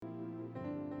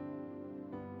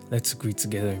Let's agree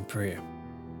together in prayer.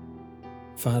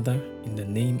 Father, in the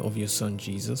name of your Son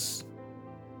Jesus,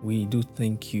 we do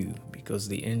thank you because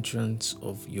the entrance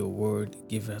of your word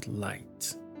giveth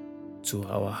light to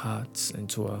our hearts and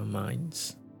to our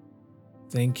minds.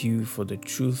 Thank you for the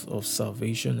truth of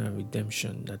salvation and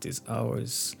redemption that is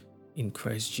ours in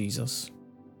Christ Jesus.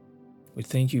 We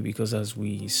thank you because as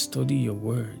we study your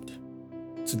word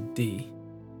today,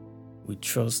 we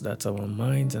trust that our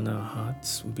minds and our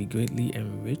hearts will be greatly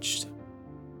enriched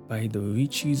by the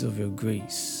riches of your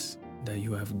grace that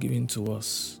you have given to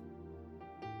us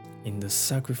in the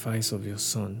sacrifice of your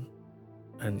Son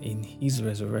and in his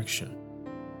resurrection,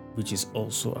 which is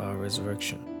also our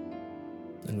resurrection.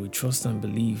 And we trust and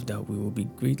believe that we will be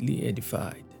greatly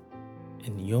edified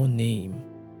and your name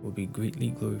will be greatly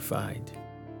glorified.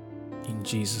 In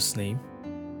Jesus' name,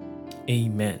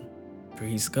 amen.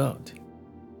 Praise God.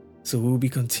 So we'll be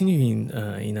continuing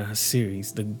in our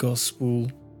series, The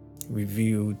Gospel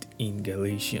Revealed in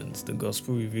Galatians. The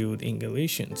Gospel Revealed in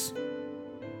Galatians.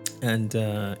 And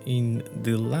in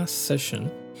the last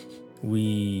session,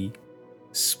 we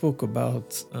spoke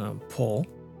about Paul,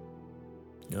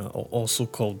 also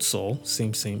called Saul,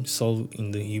 same, Saul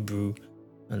in the Hebrew,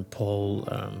 and Paul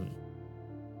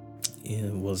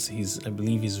was I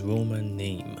believe his Roman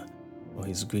name or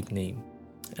his Greek name.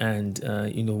 And,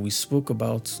 we spoke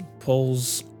about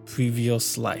Paul's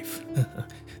previous life,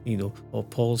 or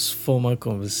Paul's former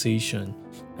conversation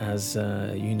as,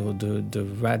 the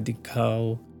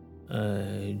radical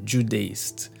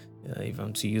Judaist, if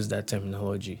I'm to use that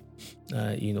terminology.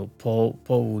 Paul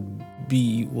would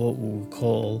be what we would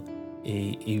call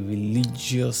a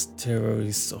religious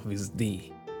terrorist of his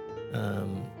day.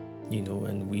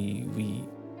 And we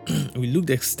we looked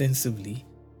extensively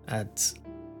at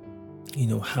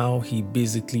how he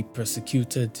basically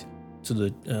persecuted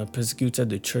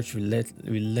the church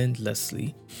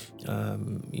relentlessly,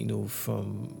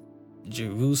 from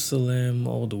Jerusalem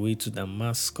all the way to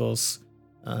Damascus,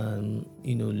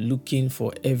 looking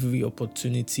for every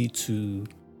opportunity to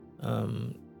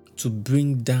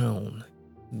bring down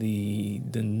the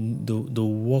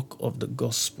work of the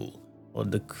gospel or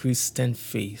the Christian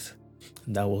faith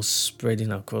that was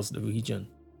spreading across the region.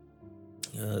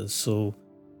 So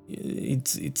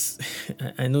it's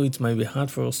I know it might be hard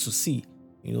for us to see,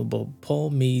 but Paul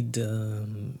made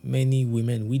many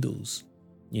women widows.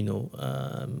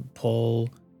 Paul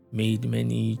made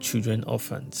many children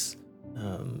orphans.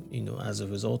 As a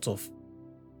result of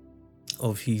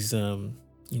his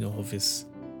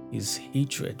his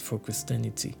hatred for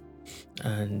Christianity.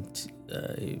 And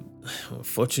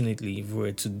unfortunately, if we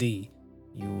were today,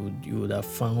 you would have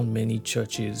found many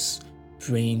churches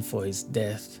praying for his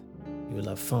death. You will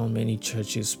have found many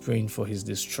churches praying for his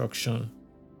destruction,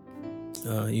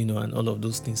 and all of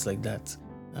those things like that.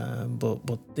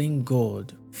 But thank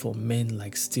God for men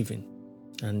like Stephen.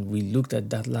 And we looked at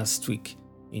that last week,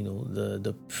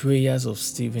 the prayers of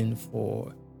Stephen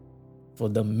for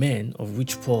the men of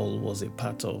which Paul was a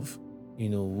part of,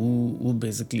 who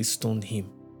basically stoned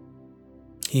him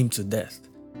to death,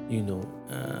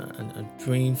 and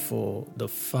praying for the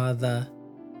Father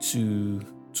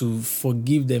to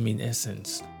forgive them in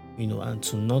essence, and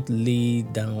to not lay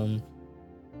down,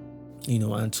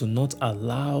 and to not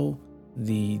allow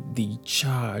the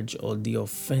charge or the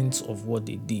offense of what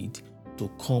they did to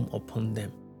come upon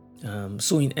them.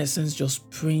 So in essence, just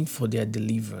praying for their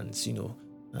deliverance,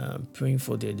 praying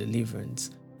for their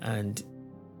deliverance. And,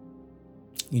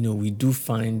 we do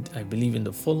find, I believe in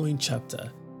the following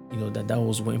chapter, that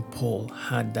was when Paul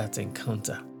had that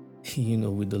encounter,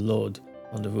 with the Lord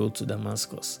on the road to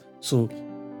Damascus. So,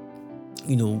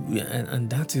 and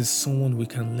that is someone we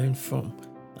can learn from.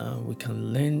 We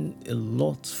can learn a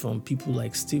lot from people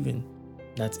like Stephen,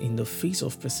 that in the face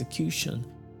of persecution,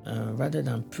 rather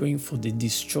than praying for the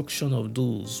destruction of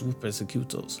those who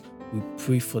persecute us, we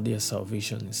pray for their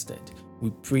salvation instead.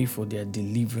 We pray for their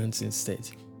deliverance instead.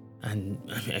 And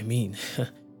I mean,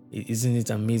 isn't it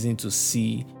amazing to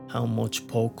see how much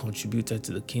Paul contributed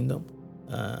to the kingdom?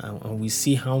 And we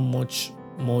see how much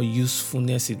more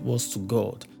usefulness it was to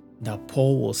God that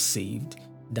Paul was saved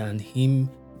than him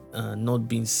not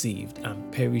being saved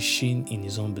and perishing in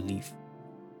his unbelief.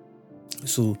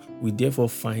 So we therefore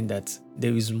find that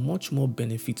there is much more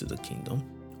benefit to the kingdom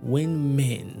when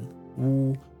men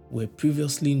who were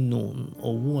previously known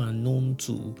or who are known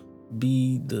to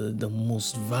be the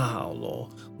most vile or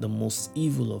the most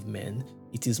evil of men,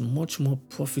 it is much more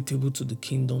profitable to the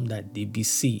kingdom that they be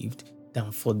saved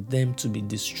than for them to be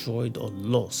destroyed or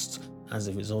lost as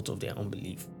a result of their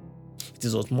unbelief. It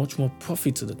is of much more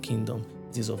profit to the kingdom.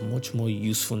 It is of much more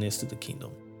usefulness to the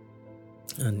kingdom.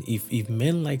 And if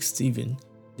men like Stephen,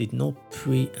 did not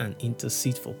pray and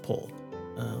intercede for Paul,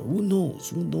 who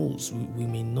knows? We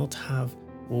may not have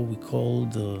what we call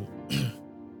the,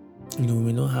 we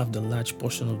may not have the large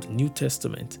portion of the New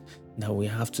Testament that we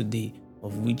have today,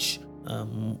 of which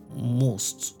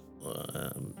most,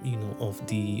 of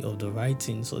the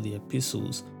writings or the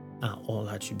epistles are all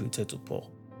attributed to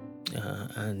Paul.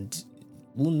 And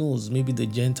who knows? Maybe the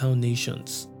Gentile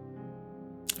nations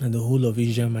and the whole of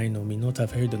Asia Minor may not have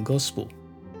heard the gospel.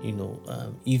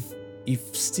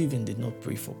 If Stephen did not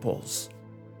pray for Paul's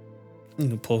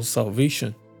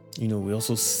salvation, we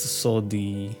also saw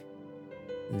the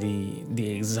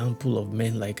example of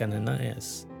men like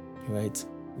Ananias, right?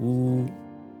 Who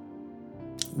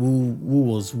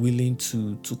was willing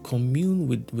to commune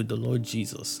with the Lord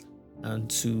Jesus and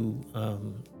to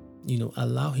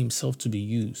allow himself to be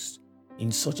used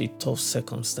in such a tough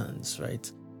circumstance,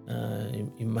 right?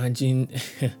 Imagine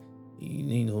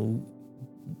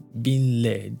being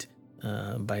led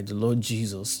by the Lord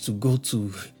Jesus to go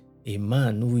to a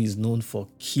man who is known for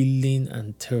killing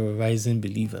and terrorizing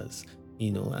believers,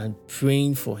 and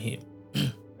praying for him.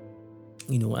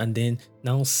 And then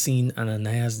now seeing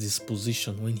Ananias'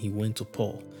 disposition when he went to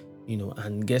Paul,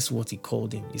 and guess what he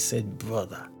called him? He said,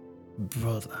 brother.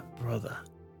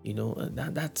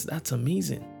 That's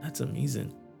amazing. That's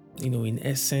amazing. In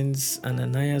essence,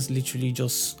 Ananias literally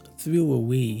just threw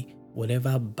away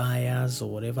whatever bias or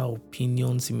whatever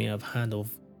opinions he may have had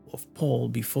of Paul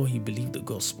before he believed the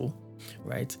gospel,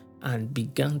 right? And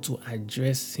began to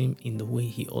address him in the way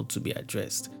he ought to be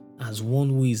addressed, as one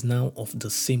who is now of the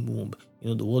same womb.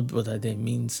 The word brother there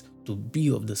means to be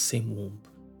of the same womb.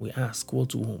 We ask,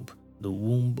 what womb? The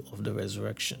womb of the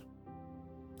resurrection,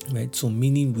 right? So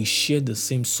meaning we share the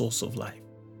same source of life.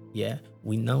 Yeah,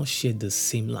 we now share the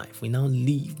same life. We now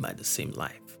live by the same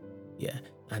life. Yeah,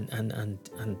 and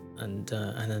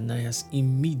Ananias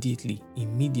immediately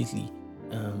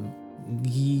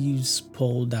gives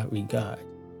Paul that regard.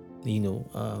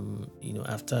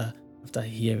 After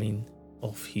hearing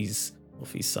of his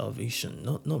salvation.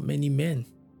 Not many men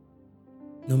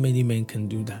can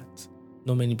do that.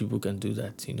 Not many people can do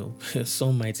that.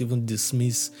 Some might even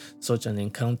dismiss such an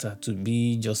encounter to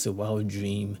be just a wild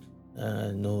dream.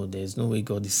 No, there's no way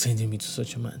God is sending me to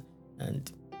such a man.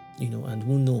 And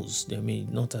who knows, there may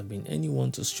not have been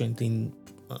anyone to strengthen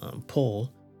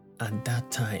Paul at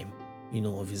that time,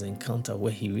 of his encounter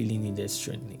where he really needed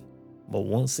strengthening. But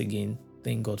once again,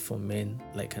 thank God for men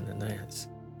like Ananias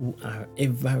who are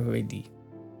ever ready,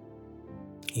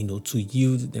 to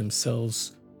yield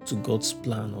themselves to God's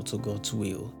plan or to God's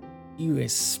will,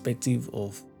 irrespective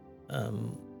of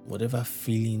whatever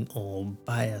feeling or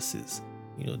biases,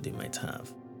 they might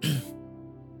have.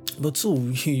 But so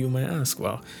you might ask,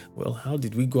 well, how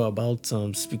did we go about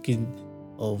speaking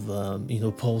of,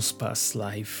 Paul's past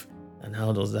life, and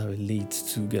how does that relate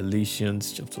to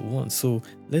Galatians chapter 1? So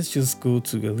let's just go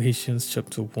to Galatians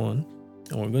chapter 1,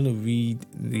 and we're going to read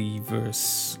the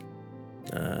verse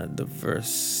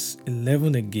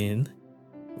 11 again.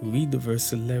 Read the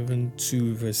verse 11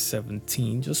 to verse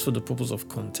 17, just for the purpose of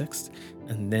context,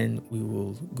 and then we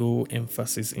will go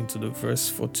emphasis into the verse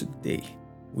for today,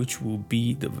 which will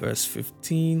be the verse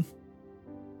 15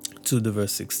 to the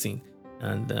verse 16,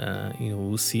 and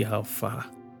we'll see how far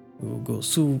we will go.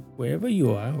 So wherever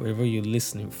you are, wherever you're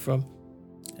listening from,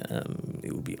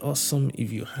 it will be awesome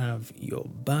if you have your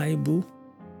Bible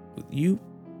with you,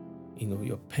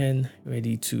 your pen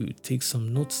ready to take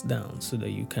some notes down so that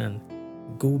you can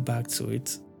go back to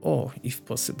it, or if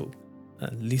possible,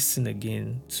 listen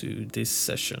again to this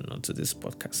session or to this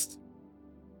podcast.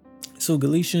 So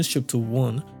Galatians chapter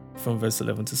 1 from verse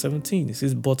 11 to 17, it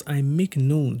says, "But I make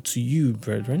known to you,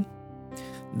 brethren,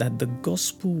 that the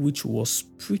gospel which was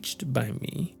preached by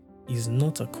me is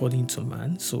not according to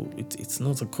man." So it's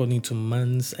not according to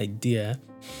man's idea.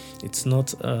 It's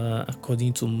not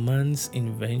according to man's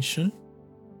invention.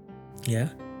 Yeah.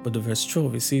 But the verse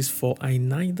 12, it says, "For I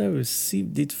neither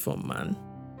received it from man,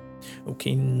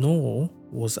 nor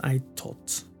was I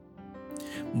taught,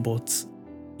 but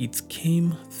it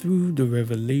came through the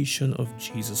revelation of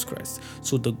Jesus Christ."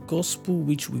 So the gospel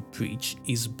which we preach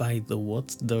is by the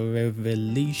what? The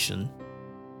revelation,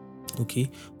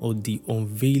 or the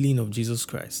unveiling of Jesus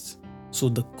Christ. So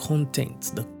the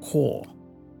content, the core,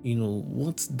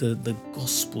 what's the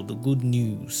gospel, the good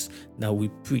news that we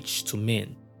preach to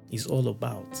men is all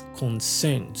about,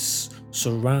 concerns,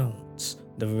 surrounds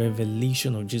the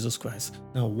revelation of Jesus Christ.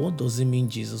 Now, what does it mean,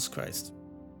 Jesus Christ?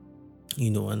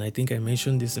 And I think I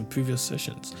mentioned this in previous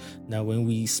sessions. Now, when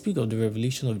we speak of the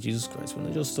revelation of Jesus Christ, we're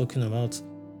not just talking about,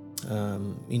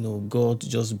 God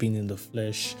just being in the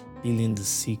flesh, healing the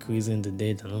sick, raising the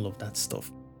dead, and all of that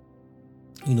stuff.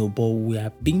 but we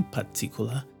are being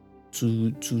particular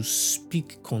to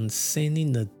speak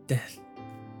concerning the death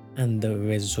and the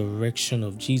resurrection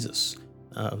of Jesus,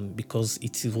 because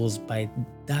it was by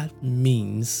that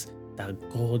means that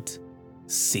God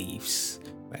saves,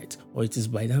 right? Or it is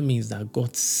by that means that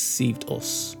God saved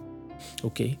us.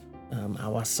 Okay,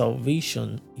 our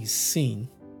salvation is seen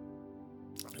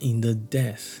in the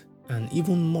death and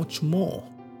even much more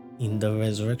in the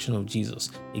resurrection of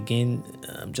Jesus. Again,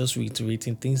 I'm just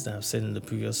reiterating things that I've said in the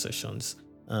previous sessions.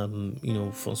 From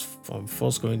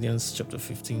 1 Corinthians chapter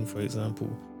 15, for example,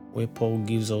 where Paul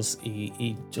gives us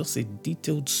just a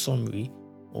detailed summary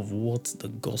of what the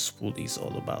gospel is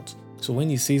all about. So when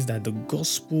he says that the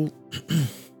gospel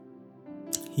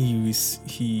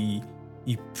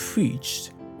he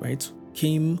preached, right,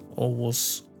 came or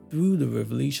was through the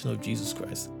revelation of Jesus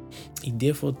Christ, it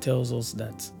therefore tells us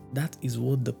that is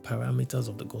what the parameters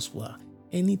of the gospel are.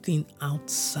 Anything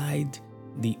outside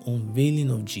the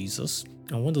unveiling of Jesus.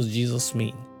 And what does Jesus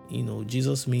mean?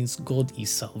 Jesus means God is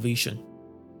salvation,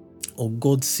 or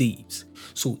God saves.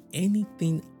 So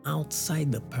anything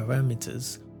outside the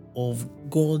parameters of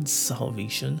God's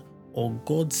salvation or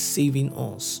God saving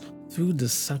us through the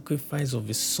sacrifice of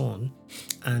his Son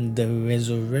and the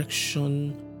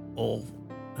resurrection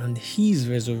and his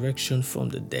resurrection from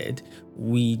the dead,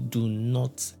 we do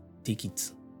not take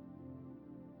it.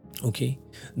 Okay?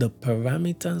 The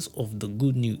parameters of the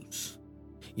good news,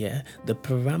 the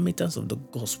parameters of the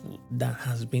gospel that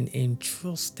has been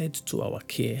entrusted to our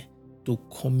care to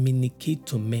communicate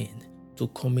to men, to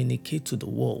communicate to the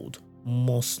world,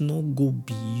 must not go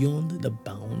beyond the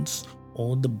bounds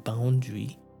or the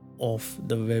boundary of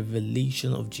the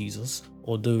revelation of Jesus,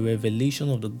 or the revelation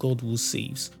of the God who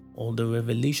saves, or the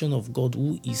revelation of God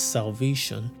who is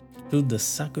salvation through the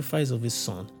sacrifice of his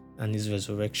Son and his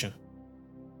resurrection.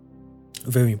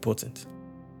 Very important.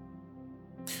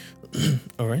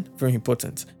 All right, very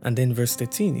important. And then verse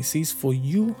 13, it says, "For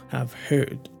you have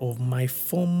heard of my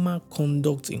former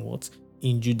conduct in what?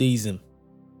 In Judaism,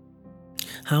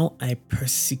 how I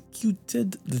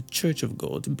persecuted the church of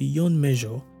God beyond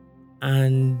measure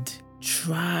and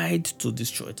tried to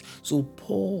destroy it." So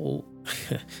Paul,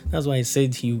 that's why I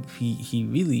said he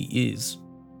really is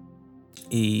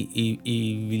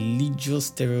a religious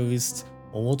terrorist,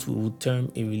 or what we would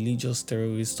term a religious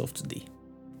terrorist of today.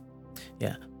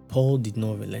 Paul did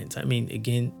not relent. I mean,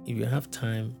 again, if you have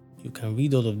time, you can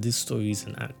read all of these stories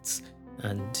in Acts,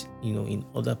 and in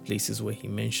other places where he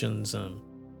mentions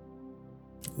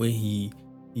mentions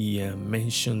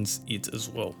it as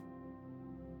well.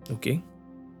 Okay,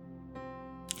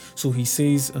 so he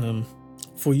says,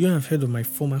 "For you have heard of my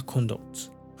former conduct,"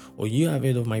 or you have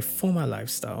heard of my former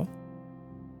lifestyle.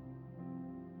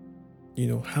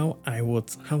 How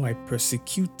I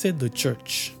persecuted the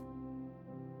church.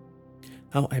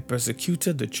 How I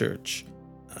persecuted the church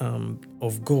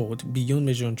of God beyond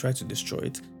measure and tried to destroy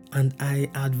it. And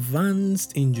I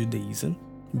advanced in Judaism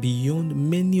beyond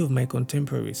many of my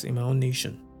contemporaries in my own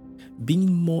nation,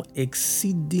 being more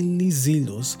exceedingly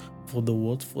zealous for the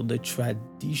what? For the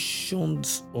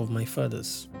traditions of my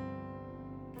fathers.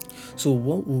 So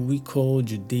what will we call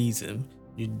Judaism?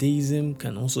 Judaism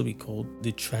can also be called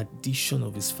the tradition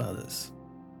of his fathers.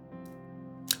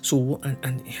 So,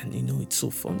 and it's so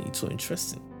funny, it's so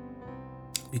interesting,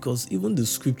 because even the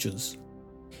scriptures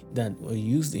that were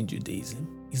used in Judaism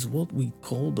is what we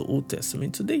call the Old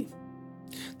Testament today.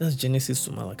 That's Genesis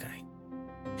to Malachi.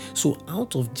 So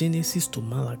out of Genesis to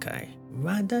Malachi,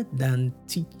 rather than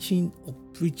teaching or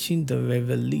preaching the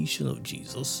revelation of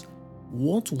Jesus,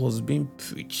 what was being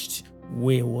preached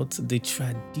were what? The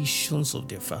traditions of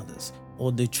their fathers,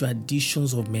 or the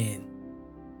traditions of men.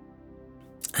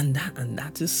 And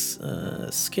that is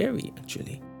scary,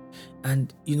 actually.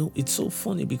 And it's so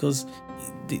funny, because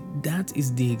that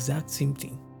is the exact same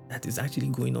thing that is actually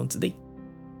going on today,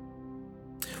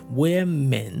 where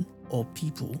men or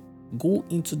people go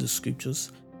into the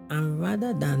scriptures, and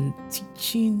rather than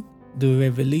teaching the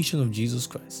revelation of Jesus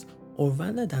Christ, or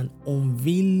rather than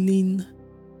unveiling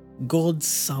God's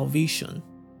salvation,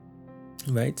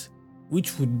 right,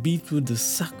 which would be through the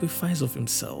sacrifice of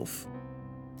himself,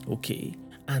 okay,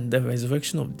 and the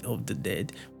resurrection of the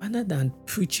dead, rather than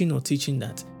preaching or teaching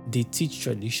that, they teach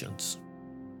traditions.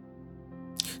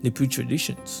 They preach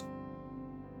traditions,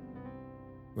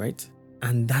 right?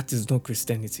 And that is not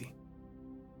Christianity.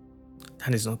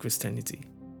 That is not Christianity.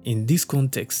 In this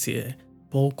context here,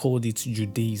 Paul called it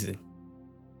Judaism.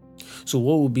 So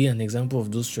what would be an example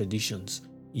of those traditions?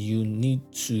 You need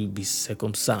to be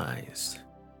circumcised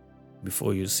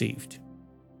before you're saved.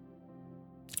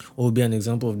 What would be an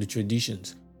example of the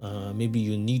traditions? Maybe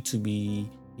you need to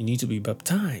be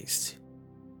baptized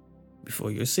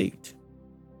before you're saved.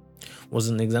 Was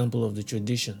an example of the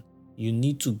tradition. You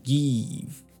need to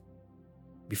give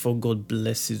before God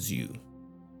blesses you.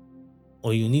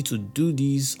 Or you need to do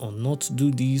this or not do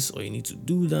this, or you need to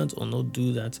do that or not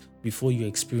do that before you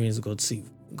experience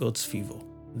God's favor.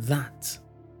 That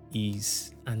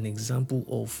is an example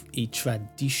of a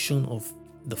tradition of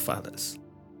the fathers,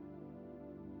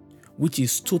 which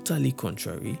is totally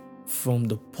contrary from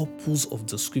the purpose of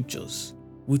the scriptures,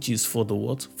 which is for the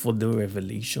what? For the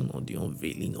revelation or the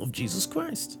unveiling of Jesus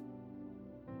Christ.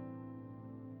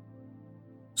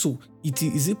 So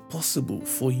is it possible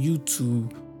for you to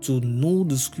know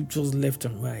the scriptures left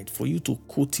and right, for you to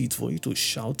quote it, for you to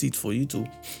shout it, for you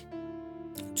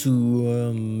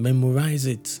to memorize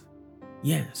it?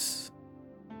 Yes.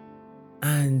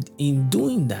 And in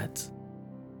doing that,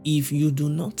 if you do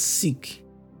not seek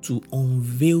to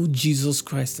unveil Jesus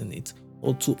Christ in it,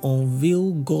 or to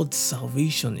unveil God's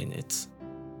salvation in it,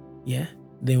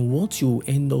 then what you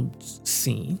end up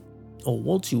seeing, or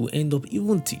what you end up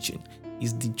even teaching,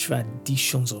 is the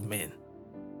traditions of men.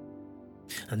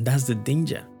 And that's the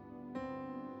danger.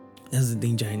 That's the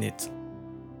danger in it.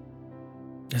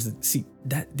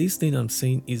 This thing I'm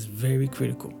saying is very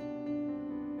critical,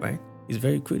 right? It's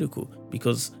very critical,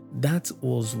 because that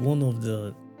was one of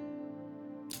the,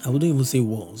 I wouldn't even say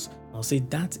was, I'll say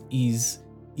that is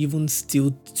even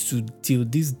still till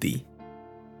this day,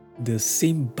 the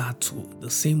same battle, the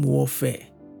same warfare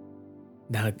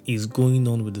that is going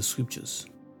on with the scriptures,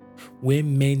 where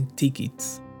men take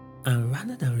it and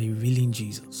rather than revealing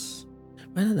Jesus,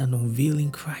 rather than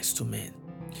unveiling Christ to men,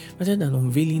 rather than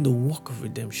unveiling the work of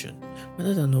redemption,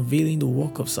 rather than unveiling the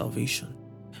work of salvation,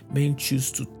 men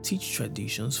choose to teach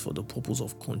traditions for the purpose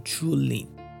of controlling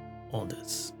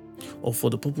others, or for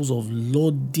the purpose of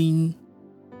lording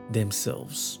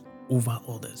themselves over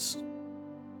others,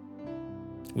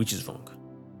 which is wrong.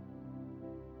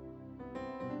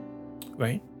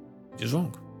 Right? It is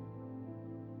wrong.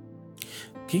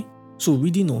 Okay? So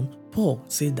reading on, Paul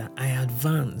said that I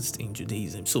advanced in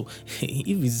Judaism. So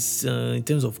if it's in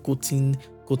terms of quoting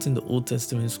the Old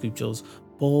Testament scriptures,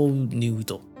 Paul knew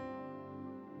it all.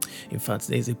 In fact,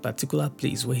 there's a particular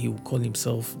place where he will call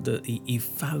himself a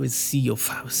Pharisee of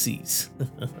Pharisees.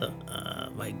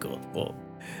 My God, Paul.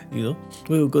 Where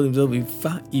he will call himself a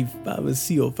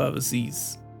Pharisee of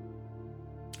Pharisees.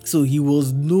 So he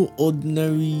was no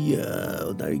ordinary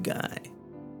guy.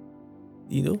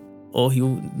 Or he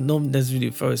was not necessarily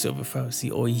a Pharisee of a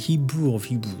Pharisee, or a Hebrew of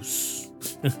Hebrews.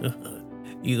 A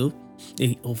Hebrew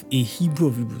of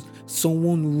Hebrews.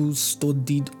 Someone who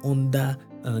studied under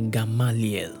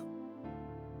Gamaliel.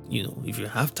 If you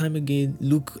have time again,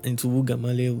 look into who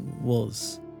Gamaliel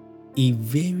was. A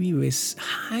very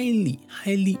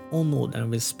highly honored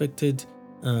and respected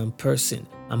person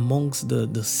amongst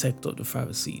the sect of the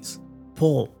Pharisees.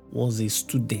 Paul was a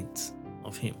student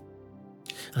of him.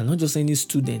 And not just any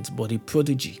student, but a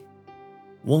prodigy.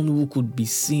 One who could be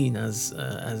seen as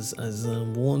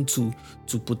one to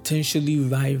potentially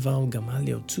rival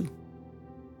Gamaliel too.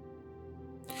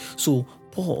 So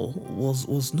Paul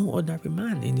was no ordinary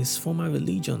man in his former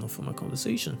religion or former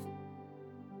conversation.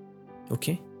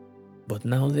 Okay? But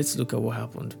now let's look at what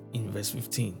happened in verse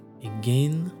 15.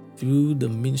 Again, through the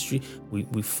ministry,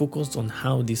 we focused on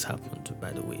how this happened,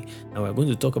 by the way. Now we're going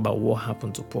to talk about what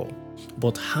happened to Paul.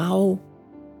 But how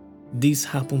this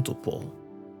happened to Paul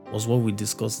was what we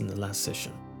discussed in the last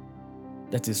session.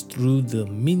 That is through the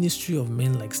ministry of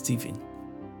men like Stephen,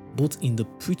 both in the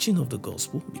preaching of the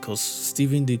gospel, because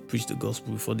Stephen did preach the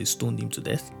gospel before they stoned him to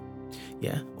death,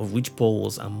 of which Paul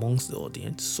was amongst the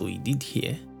audience, so he did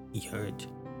hear, he heard,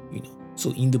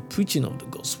 So in the preaching of the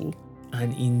gospel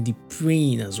and in the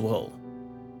praying as well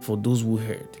for those who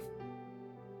heard.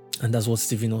 And that's what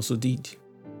Stephen also did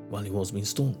while he was being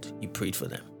stoned. He prayed for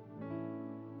them.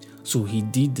 So he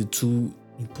did the two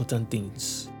important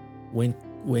things when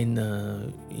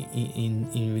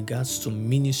in regards to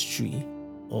ministry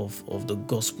of the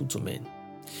gospel to men.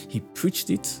 He preached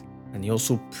it and he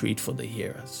also prayed for the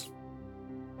hearers.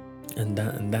 And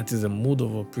that is a mode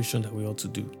of operation that we ought to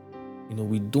do.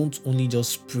 We don't only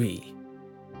just pray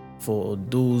for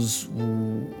those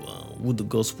who the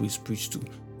gospel is preached to.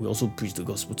 We also preach the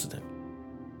gospel to them.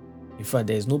 In fact,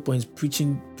 there is no point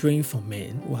praying for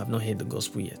men who have not heard the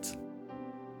gospel yet.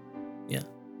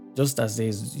 Just as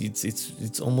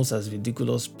it's almost as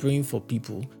ridiculous praying for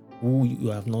people who you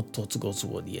have not taught God's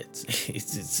word yet.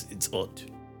 It's odd.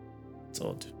 It's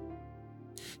odd.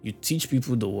 You teach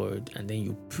people the word, and then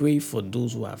you pray for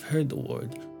those who have heard the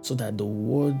word, so that the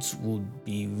words will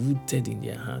be rooted in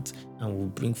their hearts and will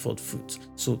bring forth fruit.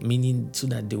 So meaning so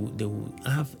that they will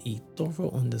have a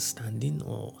thorough understanding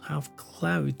or have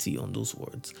clarity on those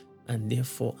words, and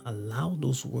therefore allow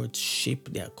those words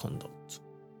shape their conduct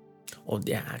or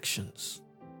their actions.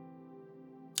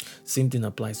 Same thing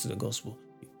applies to the gospel.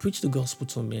 You preach the gospel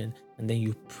to men, and then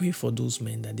you pray for those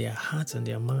men that their hearts and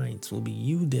their minds will be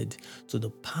yielded to the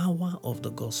power of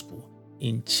the gospel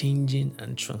in changing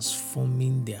and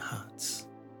transforming their hearts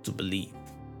to believe.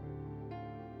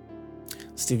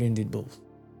 Stephen did both.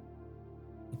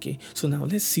 Okay, so now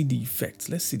let's see the effect.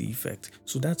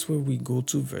 So that's where we go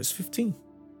to verse 15.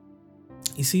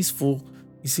 It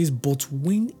says, but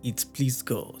when it pleased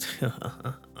God,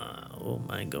 oh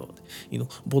my God,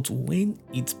 but when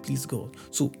it pleased God.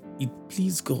 So it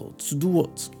pleased God to do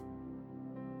what?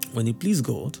 When it pleased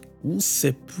God, who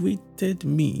separated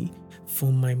me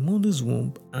from my mother's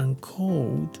womb and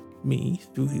called me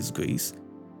through his grace,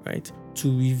 right,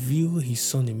 to reveal his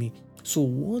son in me. So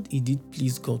what did it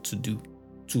please God to do?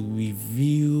 To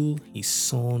reveal his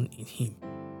son in him.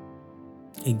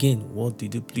 Again, what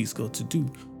did it please God to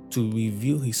do? To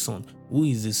reveal his son. Who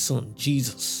is his son?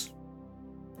 Jesus.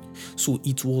 So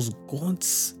it was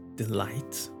God's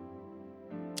delight.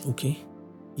 Okay?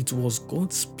 It was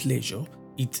God's pleasure.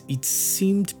 It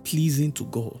seemed pleasing to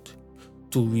God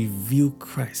to reveal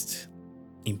Christ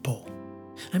in Paul.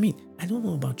 I mean, I don't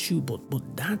know about you, but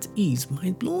that is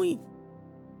mind-blowing.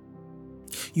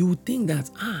 You would think that,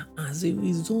 as a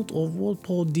result of what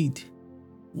Paul did,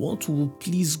 what will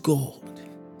please God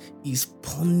is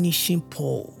punishing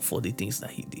Paul for the things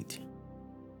that he did.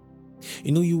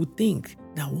 You would think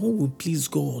that what would please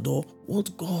God, or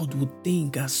what God would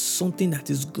think as something that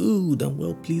is good and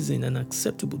well-pleasing and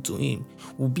acceptable to him,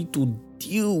 would be to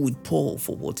deal with Paul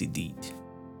for what he did.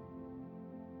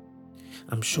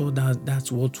 I'm sure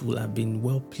that's what will have been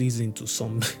well-pleasing to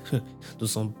some to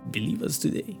some believers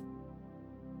today.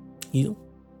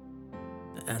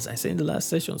 As I said in the last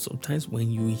session, sometimes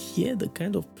when you hear the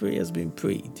kind of prayers being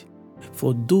prayed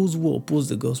for those who oppose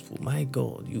the gospel, my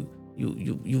God, you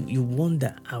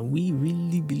wonder, are we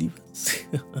really believers?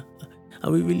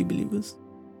 Are we really believers?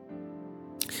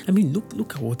 I mean,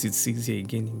 look at what it says here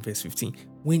again in verse 15.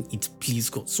 When it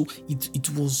pleased God. So it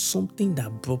was something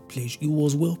that brought pleasure. It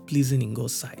was well-pleasing in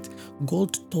God's sight.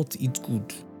 God thought it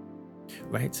good.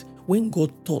 Right? When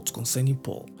God thought concerning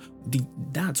Paul,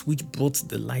 that which brought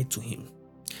the light to him,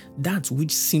 that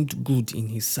which seemed good in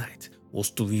his sight,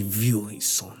 was to reveal his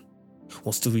son,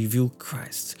 was to reveal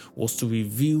Christ, was to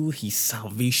reveal his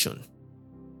salvation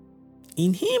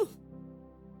in him.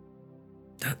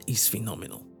 That is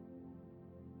phenomenal.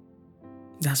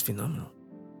 That's phenomenal.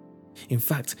 In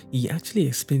fact, he actually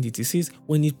explained it. He says,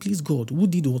 when it pleased God, who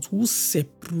did what? Who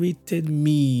separated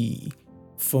me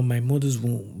from my mother's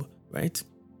womb, right?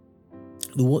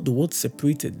 The word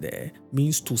separated there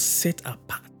means to set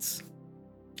apart.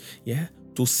 Yeah?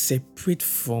 To separate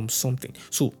from something.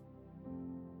 So,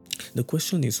 the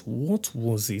question is, what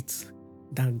was it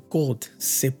that God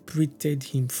separated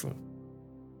him from?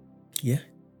 Yeah?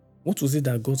 What was it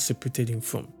that God separated him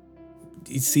from?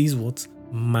 It says what?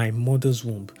 My mother's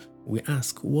womb. We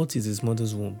ask, what is his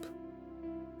mother's womb?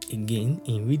 Again,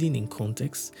 in reading in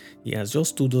context, he has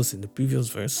just told us in the previous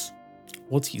verse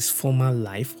what his former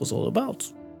life was all about.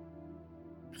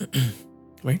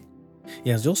 Right? He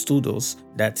has just told us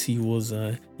that he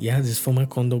had his former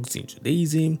conduct in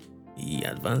Judaism, he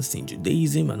advanced in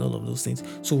Judaism and all of those things.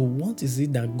 So what is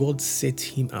it that God set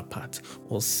him apart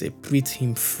or separate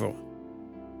him from?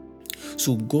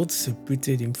 So God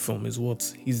separated him from is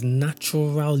what? His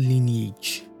natural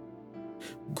lineage.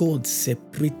 God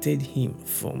separated him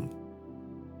from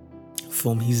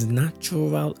his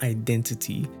natural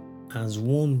identity as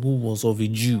one who was of a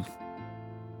Jew.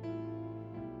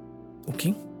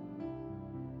 Okay?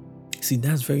 See,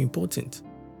 that's very important.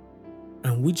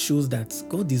 And which shows that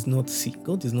God is not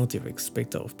a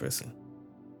respecter of person.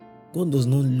 God does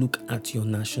not look at your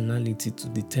nationality to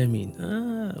determine,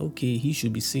 okay, he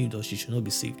should be saved or she should not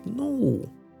be saved. No.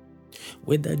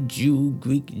 Whether Jew,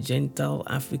 Greek, Gentile,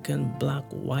 African, black,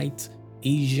 white,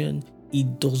 Asian,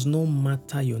 it does not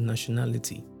matter your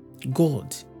nationality.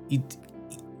 God,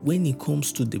 when it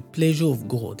comes to the pleasure of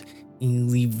God in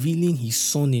revealing his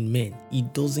son in men, he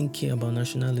doesn't care about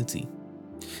nationality.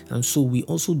 And so we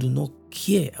also do not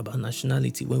care about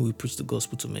nationality when we preach the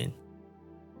gospel to men.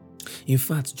 In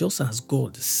fact, just as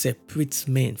God separates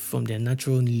men from their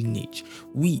natural lineage,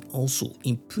 we also,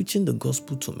 in preaching the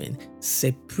gospel to men,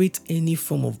 separate any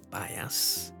form of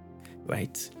bias,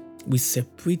 right? We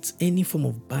separate any form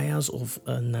of bias of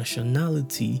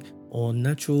nationality or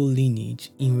natural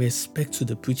lineage in respect to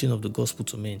the preaching of the gospel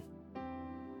to men.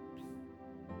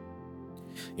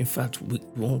 In fact,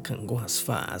 one can go as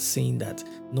far as saying that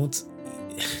not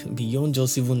beyond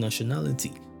just even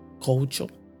nationality, culture,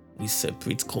 we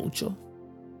separate culture,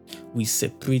 we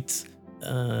separate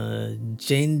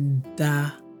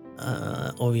gender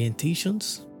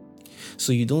orientations.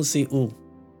 So you don't say,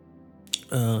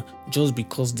 just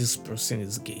because this person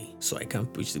is gay, so I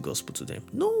can't preach the gospel to them.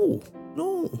 No.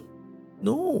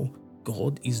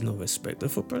 God is no respecter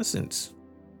for persons,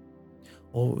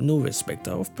 or no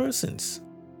respecter of persons.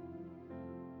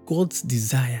 God's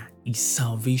desire is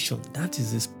salvation. That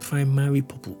is his primary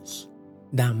purpose,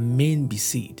 that men be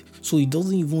saved. So it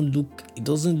doesn't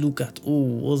look at,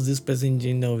 what's this person's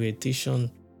gender orientation,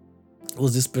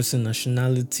 what's this person's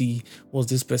nationality,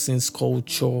 what's this person's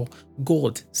culture.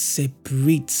 God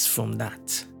separates from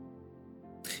that.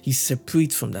 He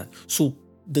separates from that. So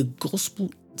the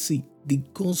gospel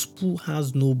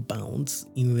has no bounds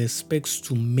in respects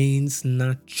to men's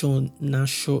natural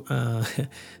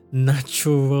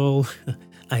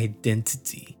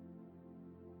identity.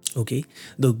 Okay?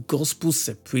 The gospel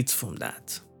separates from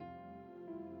that.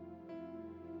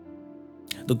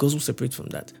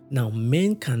 Now,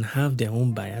 men can have their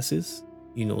own biases.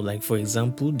 Like for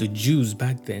example, the Jews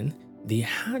back then, they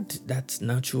had that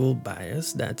natural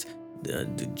bias that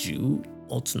the Jew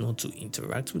ought not to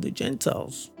interact with the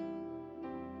Gentiles.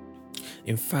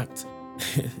 In fact,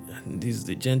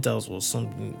 the Gentiles was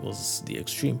the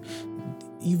extreme.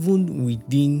 Even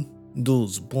within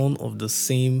those born of the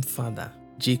same father,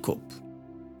 Jacob,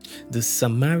 the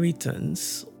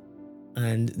Samaritans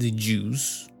and the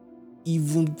Jews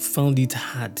even found it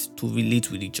hard to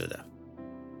relate with each other.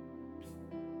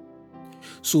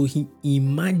 So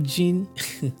imagine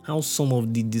how some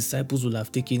of the disciples would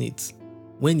have taken it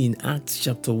when in Acts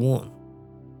chapter 1,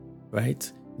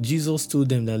 right? Jesus told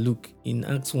them that, look, in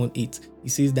Acts 1:8, he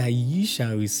says that ye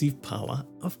shall receive power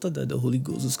after that the Holy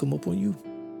Ghost has come upon you.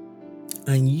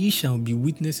 And ye shall be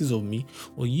witnesses of me,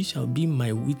 or ye shall be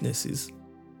my witnesses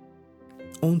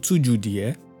unto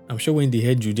Judea. I'm sure when they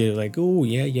heard Judea, like, oh,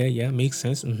 yeah, makes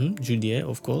sense. Judea,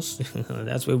 of course.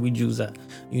 That's where we Jews are,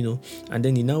 And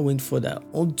then he now went further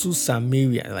unto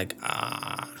Samaria, like,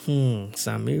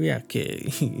 Samaria, okay.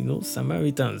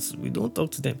 Samaritans, we don't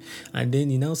talk to them. And then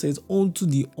he now says, unto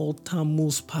the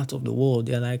uttermost part of the world.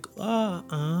 They're like,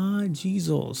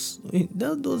 Jesus.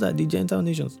 Those are the Gentile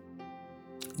nations.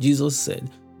 Jesus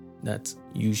said that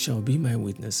you shall be my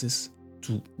witnesses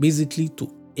to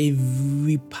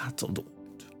every part of the world.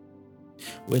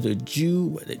 Whether Jew,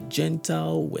 whether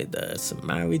Gentile, whether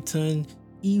Samaritan,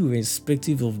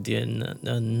 irrespective of their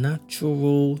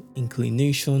natural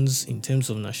inclinations in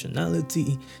terms of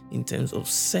nationality, in terms of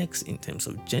sex, in terms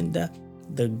of gender,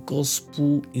 the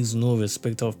gospel is no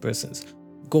respecter of persons.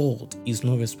 God is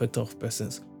no respecter of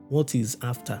persons. What he is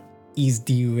after is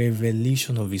the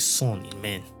revelation of his Son in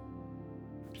men.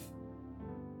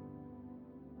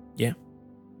 Yeah.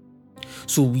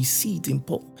 So we see it in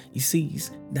Paul. He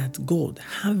says that God,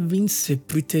 having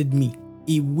separated me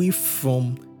away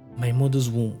from my mother's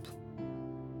womb.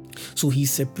 So he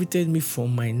separated me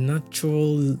from my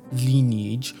natural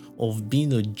lineage of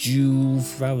being a Jew,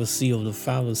 Pharisee of the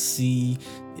Pharisee,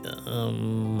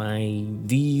 my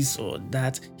this or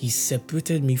that. He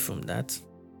separated me from that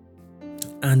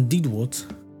and did what?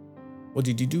 What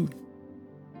did he do?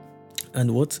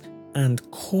 And what? And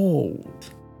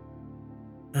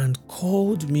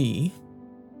called me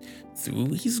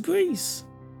through his grace.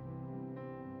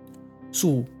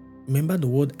 So remember, the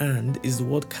word "and" is the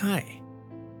word "kai,"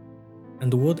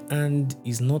 and the word "and"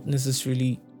 is not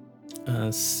necessarily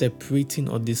separating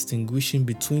or distinguishing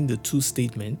between the two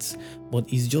statements, but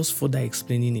is just further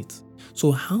explaining it.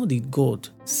 So how did God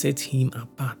set him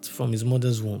apart from his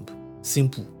mother's womb?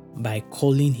 Simple, by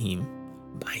calling him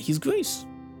by his grace.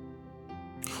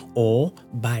 Or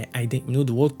by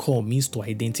the word "call" means to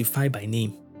identify by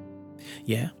name.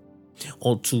 Yeah.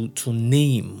 Or to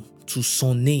name, to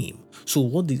surname. So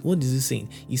what is he saying?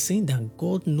 He's saying that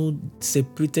God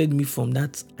separated me from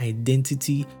that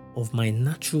identity of my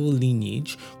natural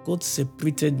lineage. God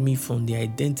separated me from the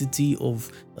identity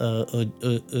of a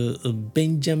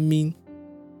Benjamin,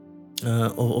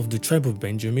 of the tribe of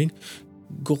Benjamin.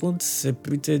 God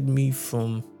separated me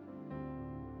from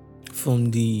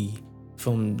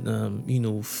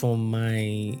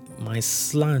my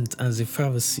slant as a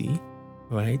Pharisee,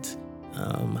 right?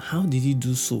 How did he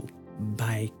do so?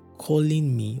 By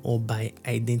calling me, or by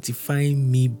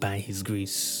identifying me by his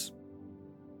grace.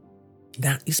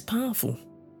 That is powerful.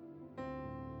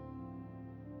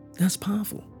 That's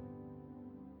powerful.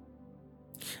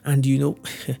 And if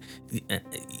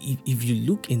you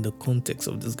look in the context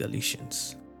of this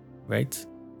Galatians, right?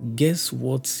 Guess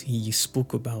what he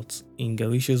spoke about in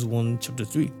Galatians 1 chapter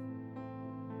 3?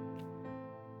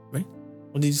 Right?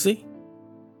 What did he say?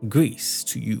 Grace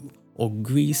to you, or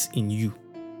grace in you.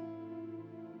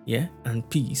 Yeah? And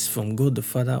peace from God the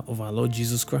Father of our Lord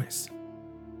Jesus Christ.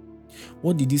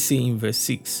 What did he say in verse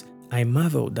 6? I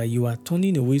marvel that you are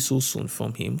turning away so soon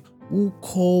from him who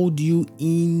called you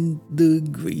in the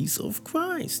grace of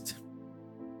Christ,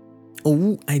 or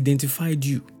who identified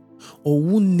you, or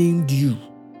who named you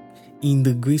in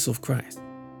the grace of Christ.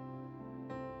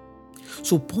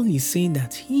 So Paul is saying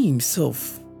that he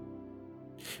himself,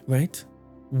 right,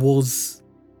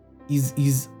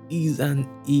 is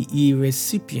a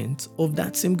recipient of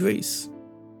that same grace.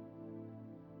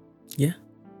 Yeah.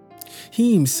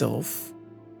 He himself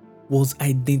was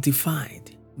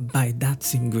identified by that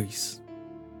same grace.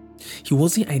 He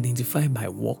wasn't identified by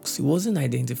works. He wasn't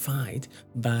identified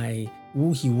by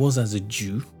who he was as a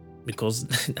Jew, because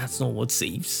that's not what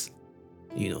saves.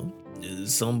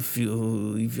 Some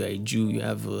feel if you're a Jew, you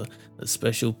have a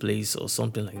special place or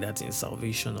something like that in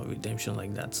salvation or redemption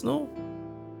like that. No.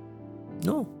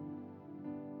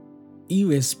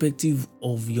 Irrespective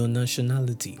of your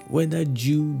nationality, whether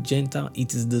Jew, Gentile,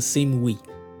 it is the same way.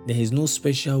 There is no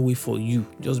special way for you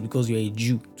just because you're a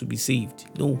Jew to be saved.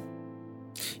 No.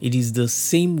 It is the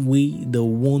same way, the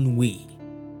one way.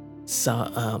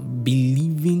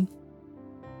 Believing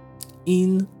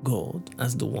in God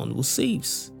as the one who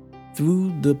saves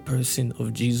through the person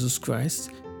of Jesus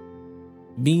Christ,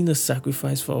 being a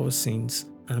sacrifice for our sins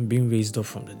and being raised up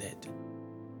from the dead.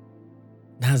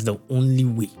 That's the only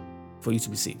way for you to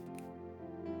be saved.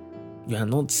 You are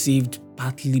not saved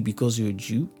partly because you're a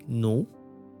Jew. No.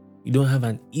 You don't have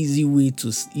an easier way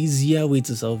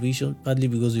to salvation partly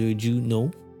because you're a Jew.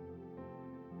 No.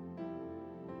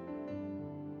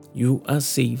 You are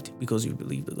saved because you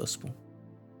believe the gospel.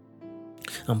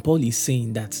 And Paul is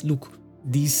saying that, look,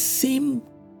 the same,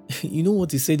 you know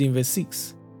what he said in verse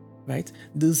 6, right?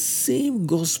 The same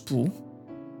gospel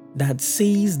that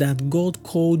says that God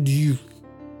called you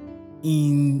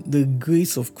in the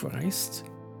grace of Christ,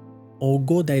 or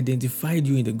God identified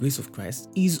you in the grace of Christ,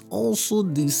 is also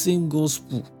the same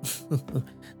gospel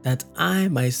that I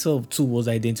myself too was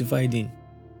identified in.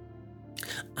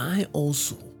 I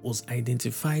also was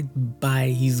identified by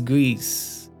his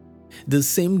grace. The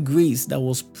same grace that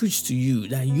was preached to you,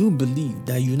 that you believe,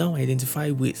 that you now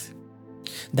identify with,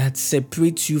 that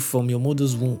separates you from your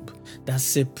mother's womb, that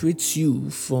separates you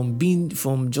from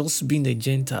just being a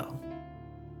Gentile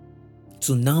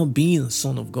to now being a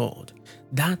son of God.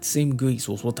 That same grace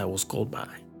was what I was called by.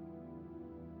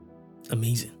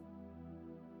 Amazing.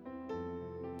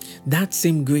 That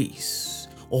same grace,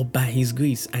 or by his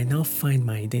grace, I now find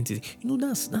my identity.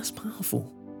 That's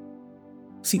powerful.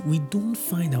 See, we don't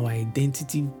find our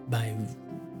identity by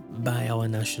our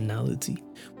nationality.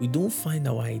 We don't find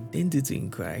our identity in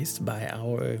Christ by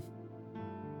our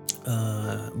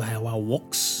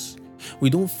works.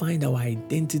 We don't find our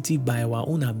identity by our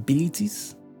own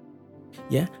abilities.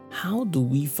 Yeah? How do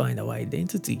we find our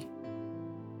identity?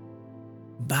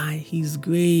 By his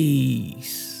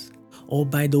grace, or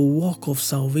by the work of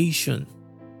salvation,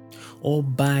 or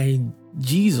by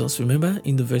Jesus. Remember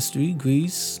in the verse 3,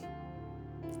 grace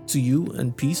to you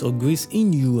and peace, or grace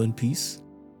in you and peace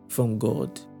from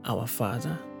God our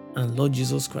Father and Lord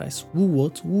Jesus Christ,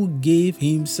 who gave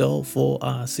himself for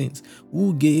our sins.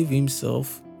 Who gave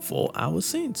himself for our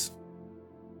sins.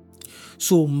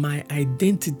 So my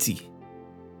identity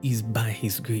is by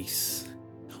his grace,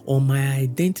 or my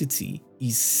identity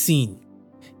is seen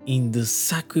in the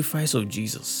sacrifice of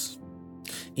Jesus,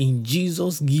 in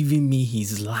Jesus giving me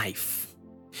his life.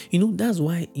 That's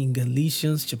why in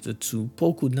Galatians chapter 2,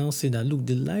 Paul could now say that, look,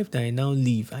 the life that I now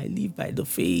live, I live by the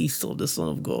faith of the Son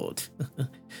of God.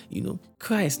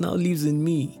 Christ now lives in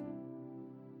me.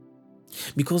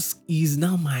 Because he is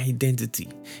now my identity.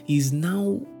 He is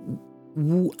now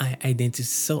who I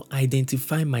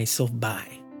identify myself by.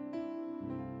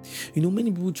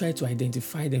 Many people try to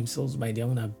identify themselves by their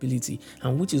own ability,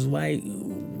 and which is why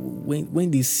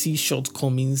when they see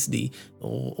shortcomings,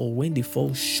 or when they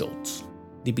fall short,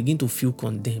 they begin to feel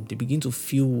condemned. They begin to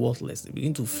feel worthless. They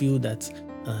begin to feel that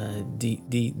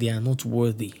they are not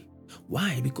worthy.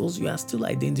 Why? Because you are still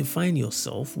identifying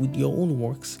yourself with your own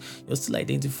works. You're still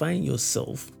identifying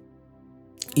yourself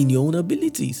in your own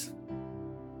abilities.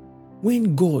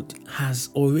 When God has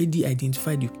already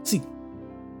identified you, see,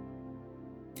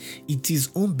 it is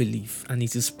unbelief and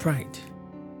it is pride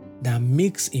that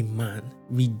makes a man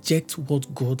reject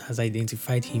what God has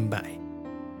identified him by.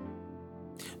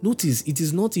 Notice, it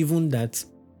is not even that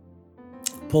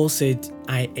Paul said,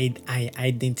 I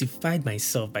identified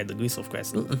myself by the grace of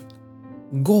Christ.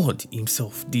 God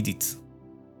himself did it.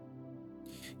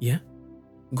 Yeah?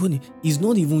 God is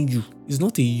not even you. It's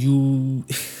not a you.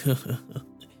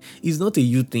 It's not a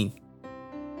you thing.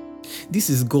 This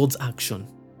is God's action,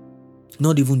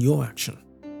 not even your action.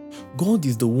 God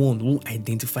is the one who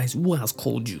identifies, who has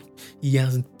called you. He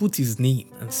has put his name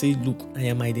and said, look, I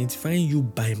am identifying you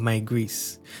by my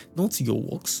grace, not your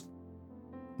works.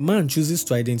 Man chooses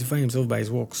to identify himself by his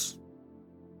works.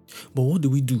 But what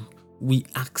do? We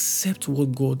accept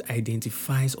what God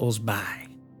identifies us by.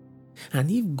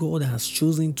 And if God has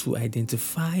chosen to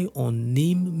identify or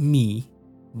name me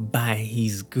by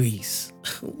his grace,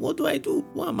 what do I do?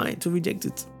 Who am I to reject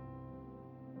it?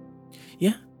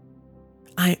 Yeah?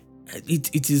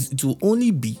 It will only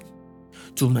be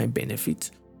to my benefit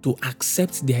to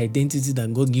accept the identity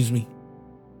that God gives me.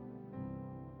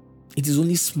 It is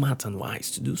only smart and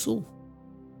wise to do so.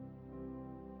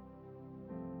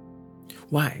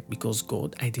 Why? Because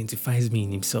God identifies me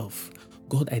in himself.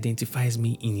 God identifies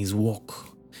me in his work,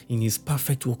 in his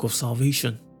perfect work of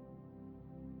salvation.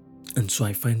 And so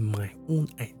I find my own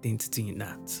identity in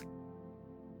that.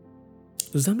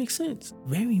 Does that make sense?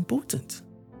 Very important.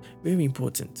 Very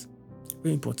important.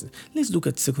 Very important. Let's look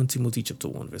at 2 Timothy chapter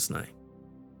 1, verse 9.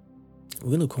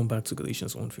 We're going to come back to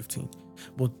Galatians 1:15.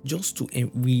 But just to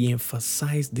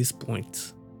re-emphasize this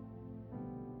point,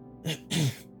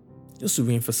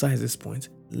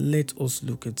 let us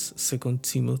look at 2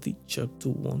 Timothy chapter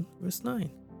 1, verse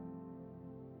 9.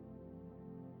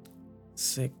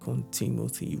 2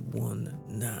 Timothy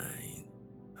 1:9.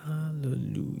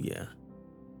 Hallelujah.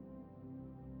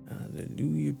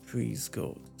 Hallelujah. Praise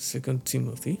God. 2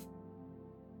 Timothy.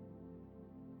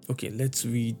 Okay, let's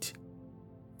read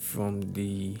from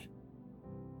the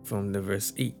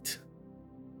verse 8.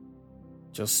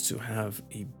 Just to have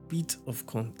a bit of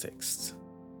context.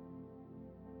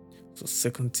 So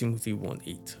 2 Timothy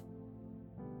 1:8.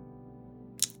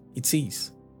 It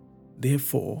says,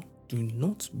 therefore, do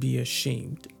not be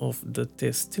ashamed of the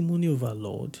testimony of our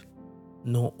Lord,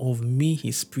 nor of me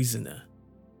his prisoner.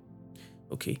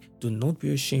 Okay, do not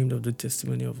be ashamed of the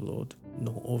testimony of the Lord,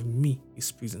 nor of me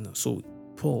his prisoner. So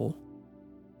Paul,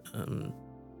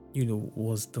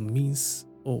 was the means,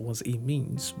 or was a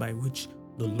means by which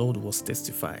the Lord was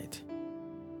testified.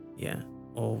 Yeah,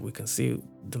 or we can say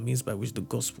the means by which the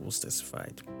gospel was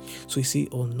testified. So you see,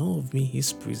 or nor of me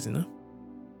his prisoner.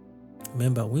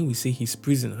 Remember, when we say his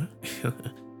prisoner,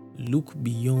 look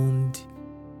beyond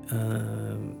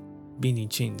being in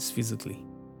chains physically.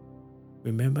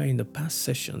 Remember, in the past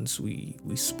sessions, we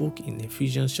spoke in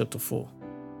Ephesians chapter 4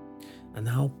 and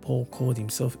how Paul called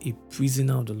himself a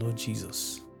prisoner of the Lord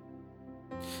Jesus.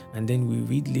 And then we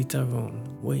read later on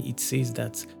where it says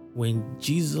that when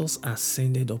Jesus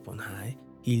ascended up on high,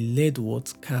 he led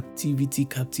what? Captivity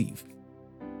captive.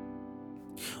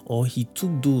 Or he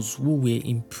took those who were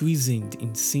imprisoned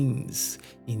in sins,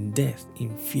 in death,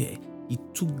 in fear. He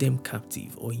took them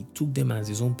captive, or he took them as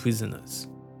his own prisoners.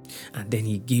 And then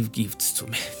he gave gifts to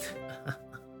men.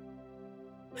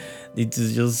 It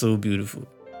is just so beautiful.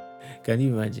 Can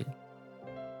you imagine?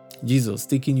 Jesus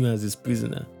taking you as his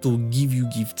prisoner to give you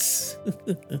gifts.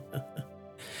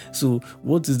 So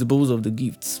what is the purpose of the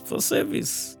gifts? For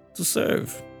service, to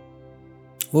serve.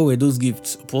 What were those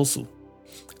gifts? Apostle,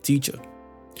 teacher,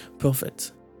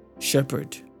 prophet,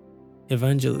 shepherd,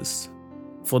 evangelist.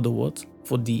 For the what?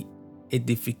 For the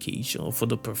edification, or for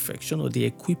the perfection, or the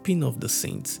equipping of the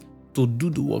saints to do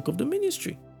the work of the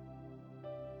ministry.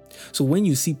 So when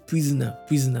you see prisoner,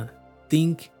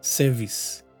 think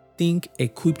service, think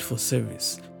equipped for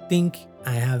service, think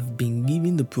I have been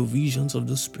given the provisions of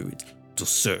the Spirit to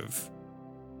serve.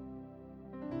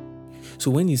 So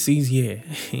when he says here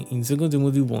in 2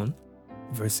 Timothy 1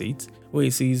 verse 8, where he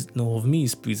says, nor of me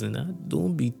is prisoner,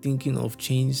 don't be thinking of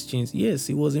chains. Yes,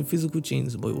 he was in physical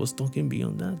chains, but he was talking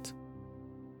beyond that.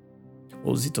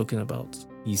 What was he talking about?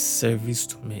 His service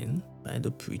to men by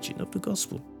the preaching of the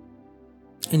gospel.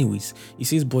 Anyways, he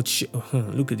says,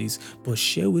 look at this. But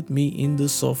share with me in the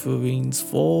sufferings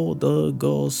for the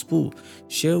gospel.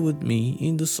 Share with me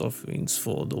in the sufferings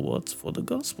for the what? For the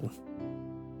gospel.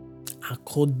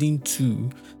 According to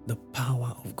the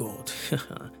power of God.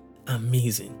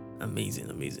 Amazing.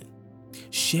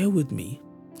 Share with me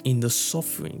in the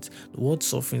sufferings. The word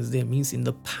sufferings there means in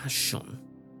the passion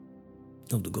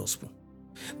of the gospel.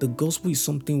 The gospel is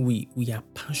something we are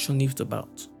passionate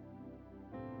about.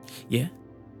 Yeah?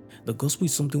 The gospel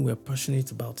is something we are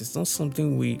passionate about. It's not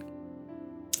something we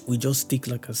just take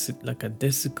like a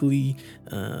desically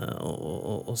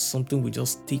or something we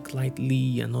just take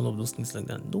lightly and all of those things like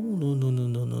that.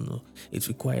 No. It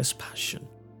requires passion.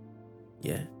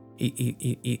 Yeah,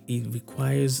 it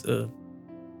requires a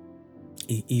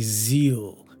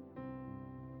zeal,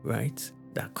 right?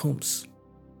 That comes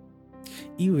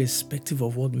irrespective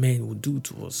of what men will do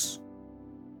to us.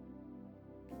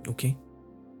 Okay,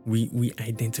 we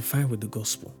identify with the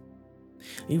gospel,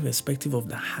 irrespective of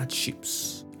the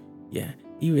hardships. Yeah,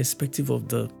 irrespective of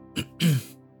the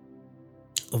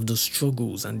of the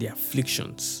struggles and the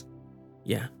afflictions.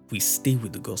 Yeah, we stay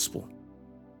with the gospel.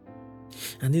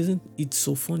 And isn't it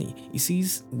so funny? He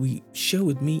says, we share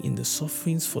with me in the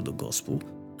sufferings for the gospel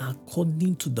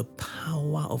according to the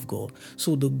power of God.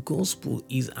 So the gospel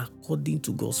is according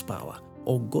to God's power,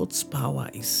 or God's power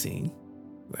is seen,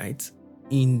 right,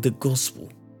 in the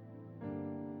gospel.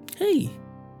 Hey,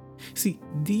 see,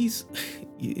 this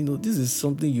is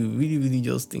something you really, really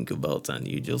just think about and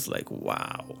you're just like,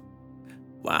 wow,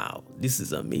 this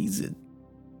is amazing.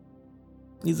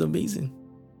 It's amazing.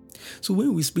 So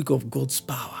when we speak of God's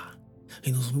power,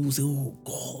 some people say, oh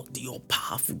God, the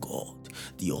all-powerful God,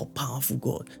 the all-powerful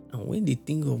God. And when they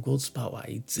think of God's power,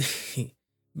 it's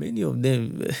many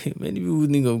people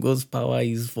think of God's power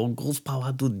is for God's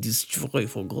power to destroy,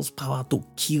 for God's power to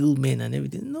kill men and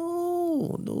everything.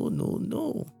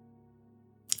 No.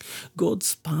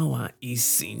 God's power is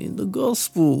seen in the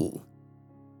gospel.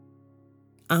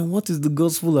 And what is the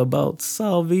gospel about?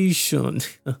 Salvation,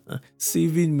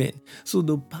 saving men. So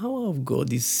the power of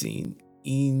God is seen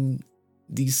in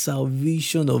the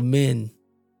salvation of men.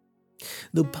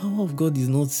 The power of God is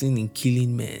not seen in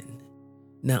killing men.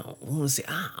 Now, I want to say,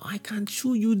 I can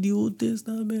show you the Old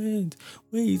Testament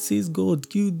where it says God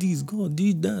killed this, God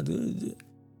did that.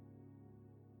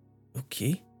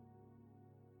 Okay,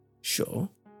 sure.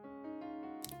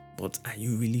 But are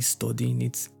you really studying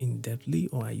it in-depthly,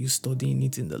 or are you studying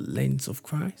it in the lens of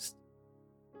Christ?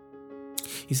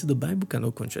 You see, the Bible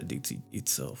cannot contradict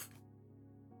itself.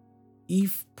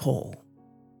 If Paul,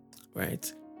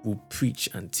 right, will preach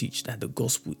and teach that the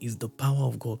gospel is the power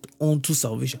of God unto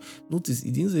salvation. Notice,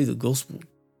 he didn't say the gospel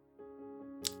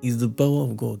is the power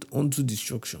of God unto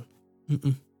destruction.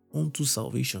 Unto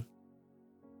salvation.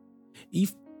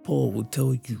 If Paul will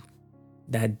tell you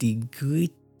that the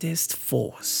greatest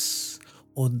force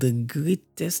or the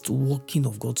greatest working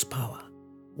of God's power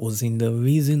was in the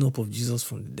raising up of Jesus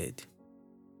from the dead,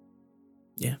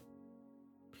 yeah,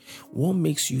 what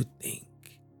makes you think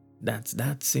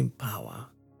that same power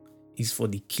is for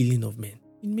the killing of men?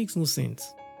 It makes no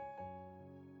sense.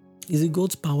 Is it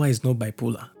God's power is not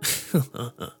bipolar?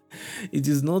 It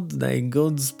is not that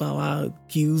God's power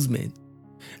kills men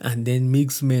and then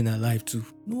makes men alive too.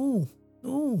 No.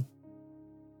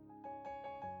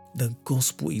 The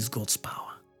gospel is God's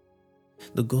power.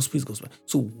 The gospel is God's power.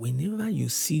 So whenever you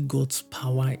see God's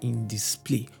power in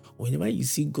display, whenever you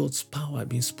see God's power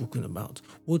being spoken about,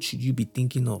 what should you be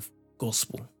thinking of?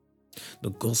 Gospel.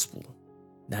 The gospel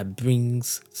that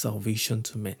brings salvation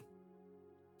to men.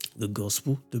 The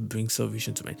gospel that brings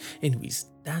salvation to men. Anyways,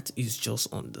 that is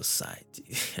just on the side.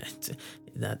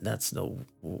 That's not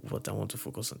what I want to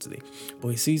focus on today. But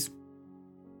it says,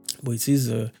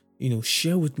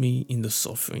 share with me in the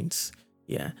sufferings.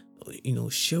 Yeah.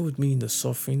 Share with me in the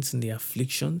sufferings, in the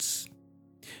afflictions.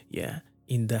 Yeah.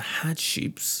 In the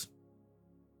hardships.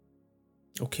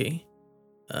 Okay.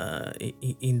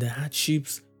 In the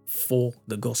hardships for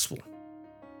the gospel.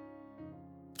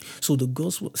 So the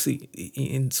gospel,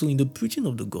 in the preaching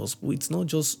of the gospel, it's not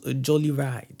just a jolly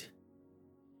ride.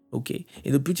 Okay.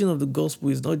 In the preaching of the gospel,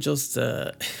 it's not just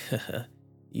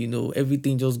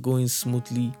everything just going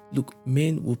smoothly. Look,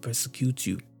 men will persecute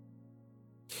you.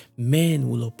 Men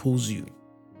will oppose you.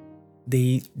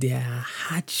 There are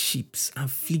hardships,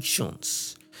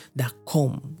 afflictions that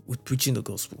come with preaching the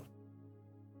gospel.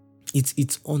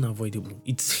 It's unavoidable.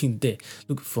 It's in there.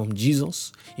 Look, from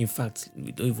Jesus, in fact,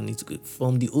 we don't even need to go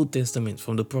from the Old Testament,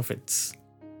 from the prophets.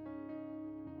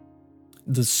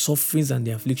 The sufferings and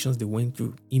the afflictions they went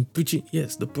through in preaching.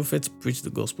 Yes, the prophets preached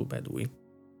the gospel, by the way.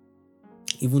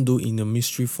 Even though in a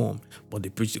mystery form, but they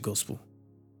preached the gospel.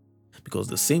 Because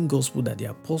the same gospel that the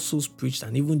apostles preached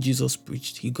and even Jesus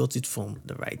preached, he got it from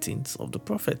the writings of the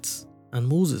prophets and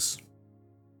Moses.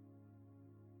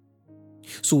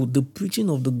 So the preaching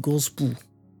of the gospel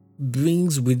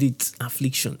brings with it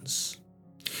afflictions.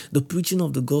 The preaching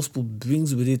of the gospel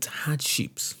brings with it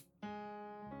hardships.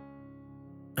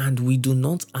 And we do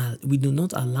not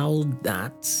allow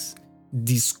that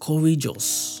discourage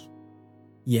us,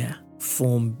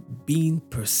 from being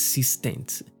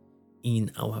persistent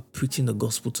in our preaching the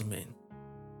gospel to men.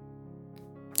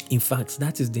 In fact,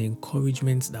 that is the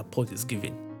encouragement that Paul is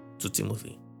giving to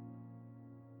Timothy.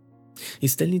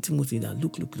 He's telling Timothy that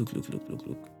look.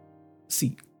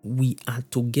 See, we are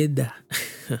together.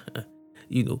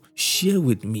 share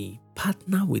with me,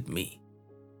 partner with me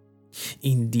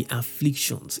in the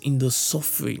afflictions, in the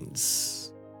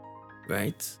sufferings,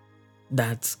 right?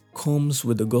 That comes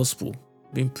with the gospel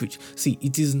being preached. See,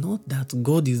 it is not that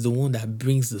God is the one that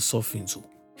brings the sufferings.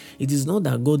 It is not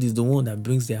that God is the one that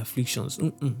brings the afflictions.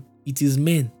 It is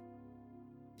men.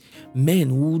 Men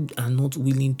who are not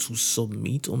willing to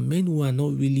submit, or men who are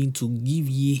not willing to give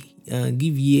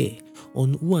ear, or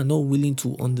who are not willing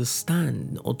to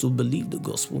understand or to believe the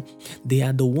gospel. They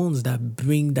are the ones that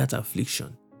bring that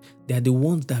affliction. They are the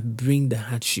ones that bring the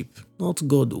hardship, not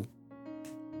God. Though.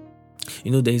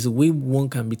 There is a way one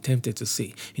can be tempted to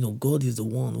say, God is the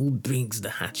one who brings the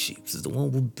hardships, is the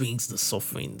one who brings the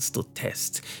sufferings to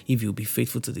test if you'll be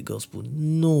faithful to the gospel.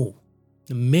 No,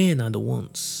 men are the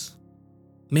ones.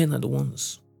 Men are the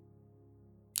ones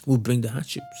who bring the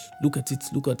hardships. Look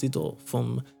at it all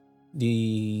from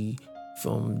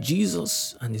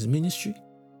Jesus and his ministry.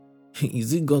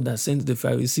 Is it God that sent the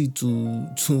Pharisee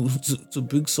to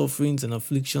bring sufferings and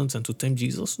afflictions and to tempt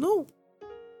Jesus? No.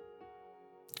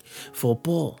 For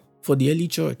Paul, for the early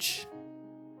church,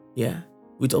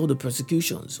 with all the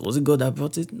persecutions, was it God that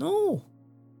brought it? No.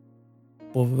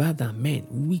 But rather men,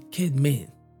 wicked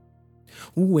men,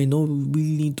 who were not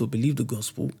willing to believe the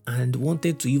gospel and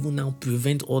wanted to even now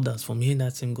prevent others from hearing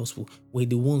that same gospel, were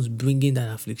the ones bringing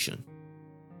that affliction.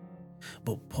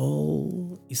 But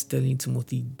Paul is telling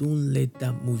Timothy, don't let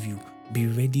that move you. Be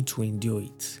ready to endure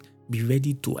it. Be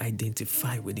ready to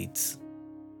identify with it.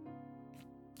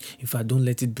 In fact, don't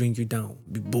let it bring you down.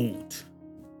 Be bold.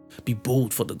 Be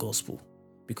bold for the gospel.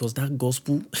 Because that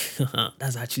gospel,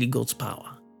 that's actually God's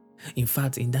power. In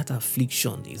fact, in that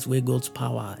affliction is where God's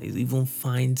power even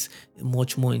finds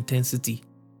much more intensity.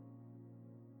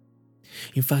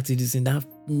 In fact, it is in that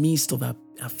midst of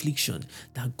affliction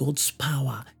that God's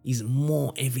power is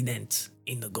more evident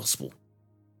in the gospel.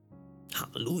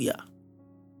 Hallelujah.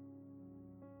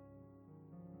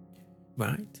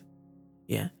 Right?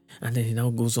 Yeah. And then it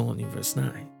now goes on in verse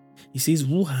 9. He says,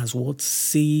 who has what?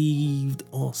 Saved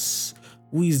us.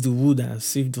 Who is the who that has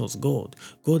saved us? God.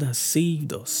 God has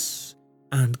saved us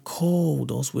and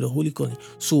called us with a holy calling.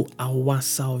 So our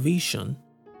salvation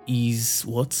is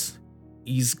what?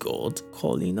 Is God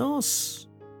calling us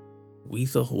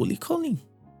with a holy calling.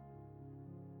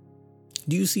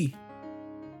 Do you see?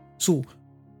 So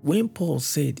when Paul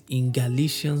said in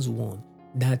Galatians 1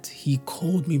 that he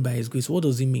called me by his grace, what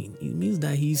does it mean? It means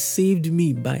that he saved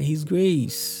me by his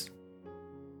grace.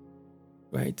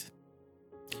 Right?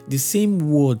 The same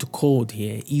word called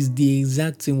here is the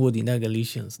exact same word in that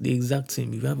Galatians. The exact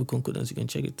same. If you have a concordance, you can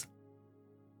check it.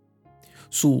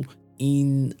 So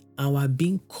in our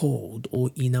being called,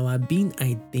 or in our being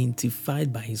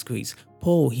identified by his grace,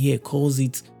 Paul here calls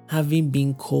it having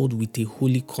been called with a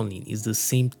holy calling. Is the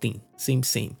same thing.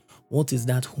 Same. What is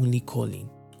that holy calling?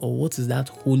 Or what is that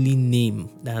holy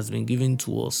name that has been given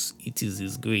to us? It is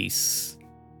his grace.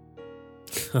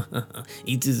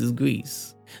 It is his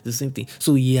grace. The same thing.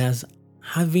 So he has,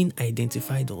 having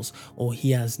identified us, or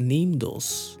he has named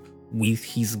us with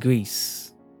his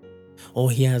grace,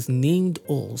 or he has named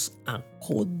us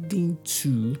according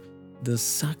to the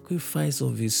sacrifice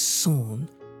of his son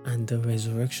and the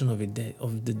resurrection of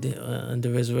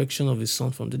the resurrection of his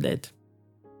son from the dead.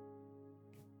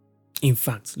 In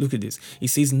fact, look at this. It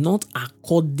says, not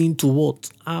according to what?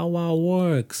 Our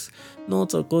works.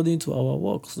 Not according to our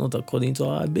works. Not according to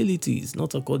our abilities.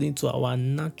 Not according to our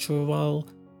natural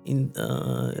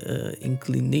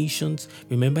inclinations.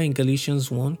 Remember in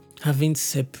Galatians 1, having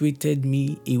separated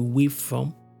me away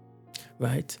from,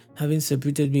 right? Having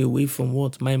separated me away from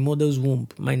what? My mother's womb,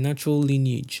 my natural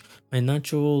lineage, my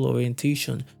natural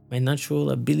orientation, my natural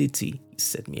ability. He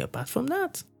set me apart from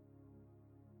that.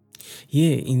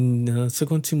 Here in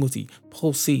 2 Timothy,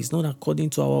 Paul says, not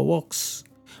according to our works,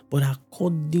 but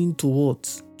according to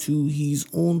what? To his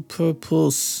own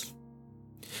purpose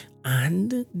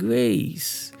and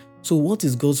grace. So what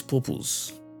is God's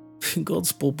purpose?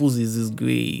 God's purpose is his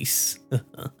grace.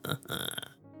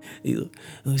 You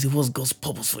say, what's God's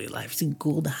purpose for your life? See,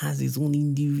 God has his own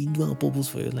individual purpose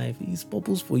for your life. His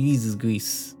purpose for you is his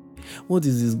grace. What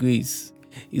is his grace?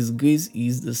 His grace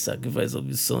is the sacrifice of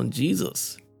his son,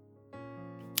 Jesus,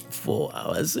 for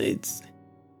our sins,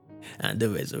 and the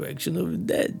resurrection of the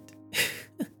dead.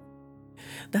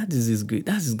 That is his grace.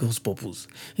 That is God's purpose.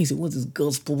 He said, what is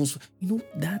God's purpose?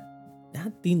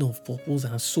 That thing of purpose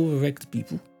has so wrecked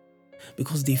people,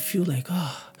 because they feel like,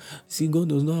 see, God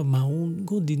does not have my own.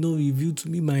 God did not reveal to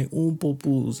me my own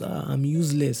purpose. I'm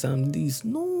useless. I'm this.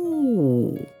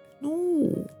 No.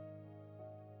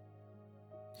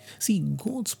 See,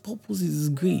 God's purpose is his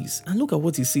grace. And look at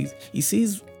what he says. He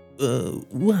says,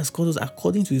 who has called us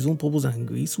according to his own purpose and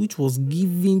grace, which was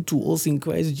given to us in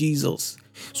Christ Jesus.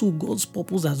 So God's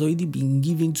purpose has already been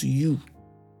given to you.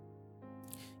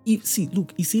 It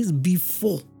says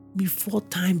before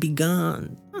time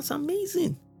began. That's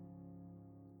amazing.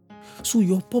 So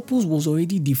your purpose was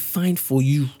already defined for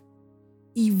you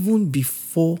even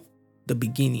before the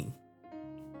beginning.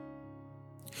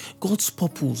 God's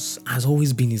purpose has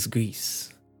always been his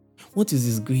grace. What is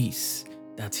his grace?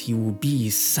 That he will be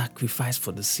a sacrifice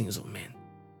for the sins of men.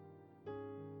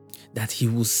 That he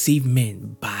will save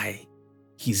men by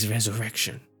his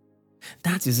resurrection.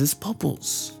 That is his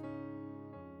purpose.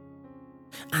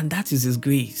 And that is his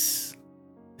grace.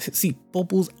 See,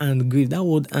 purpose and grace, that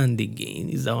word "and" again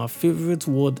is our favorite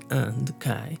word, "and"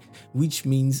 Kai, which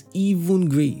means even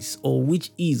grace, or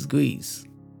which is grace.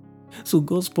 So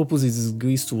God's purpose is his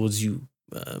grace towards you,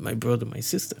 my brother, my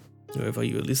sister, wherever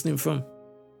you're listening from.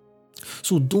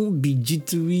 So don't be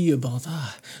jittery about,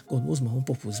 God, what's my own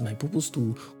purpose? My purpose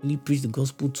to only preach the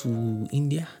gospel to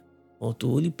India, or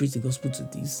to only preach the gospel to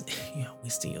this? You are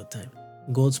wasting your time.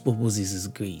 God's purpose is his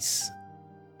grace.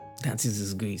 That is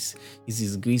his grace. It's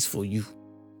his grace for you.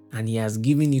 And he has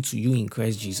given it to you in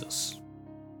Christ Jesus.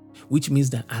 Which means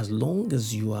that as long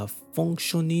as you are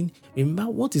functioning,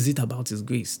 remember, what is it about his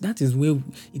grace? That is where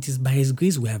it is by his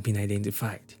grace we have been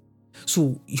identified.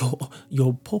 So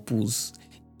your purpose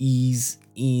is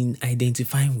in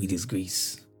identifying with his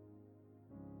grace.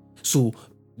 So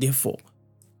therefore,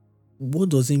 what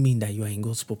does it mean that you are in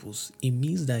God's purpose? It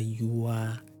means that you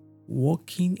are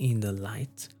walking in the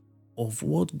light of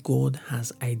what God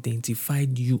has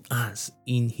identified you as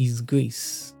in his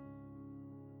grace.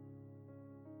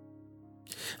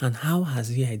 And how has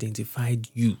he identified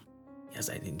you? He has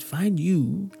identified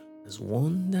you as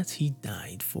one that he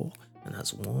died for, and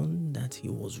as one that he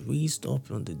was raised up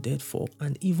from the dead for,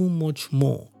 and even much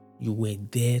more, you were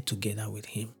there together with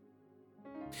him.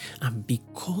 And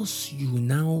because you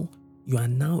are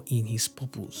now in his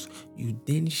purpose, you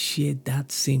then share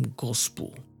that same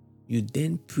gospel. You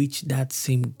then preach that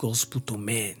same gospel to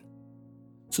men,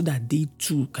 so that they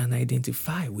too can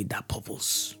identify with that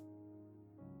purpose.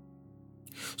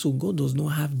 So God does not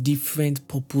have different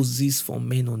purposes for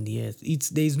men on the earth.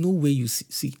 There is no way you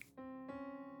see.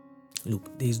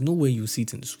 Look, there is no way you see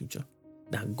it in the scripture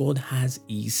that God has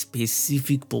a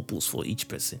specific purpose for each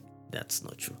person. That's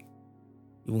not true.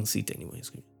 You won't see it anywhere in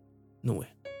scripture. Nowhere.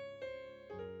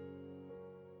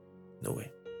 Nowhere.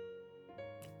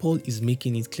 Paul is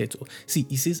making it clear to us. See,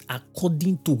 he says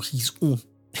according to his own.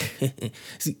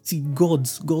 see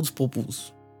God's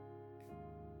purpose.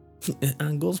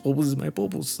 And God's purpose is my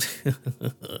purpose.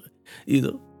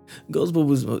 God's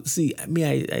purpose. See, I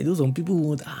know some people who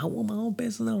want, I want my own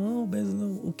personal.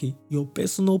 Okay, your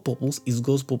personal purpose is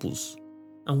God's purpose.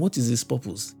 And what is his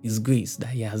purpose? His grace that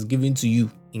he has given to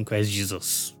you in Christ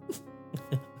Jesus.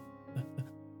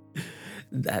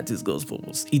 That is God's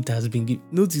purpose. It has been given.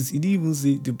 Notice, he didn't even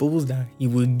say the purpose that he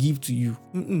will give to you.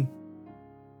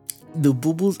 The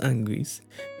purpose and grace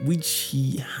which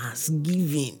he has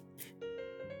given.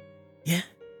 Yeah.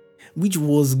 Which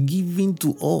was given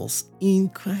to us in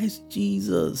Christ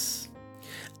Jesus.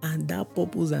 And that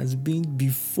purpose has been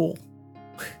before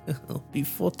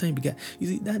time began. You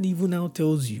see, that even now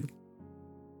tells you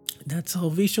that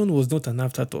salvation was not an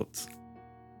afterthought.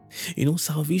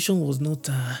 Salvation was not,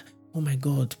 oh my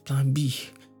God, plan B.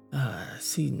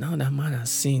 See, now that man has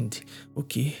sinned.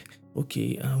 Okay,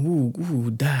 who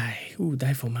will die? Who will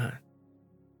die for man?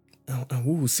 And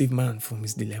who will save man from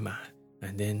his dilemma?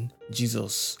 And then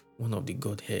Jesus, one of the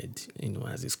Godhead,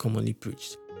 as is commonly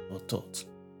preached or taught,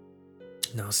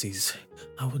 now says,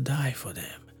 I will die for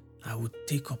them. I will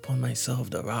take upon myself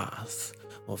the wrath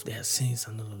of their sins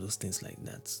and all of those things like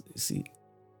that. See,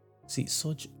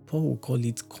 such, Paul will call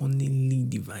it cunningly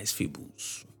devised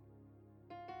fables.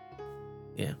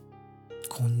 Yeah.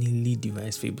 Cunningly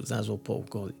devised fables. That's what Paul will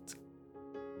call it.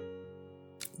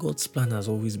 God's plan has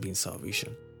always been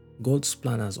salvation. God's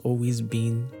plan has always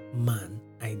been man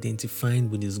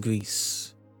identifying with his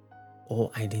grace,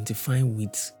 or identifying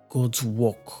with God's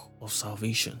work of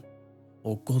salvation,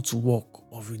 or God's work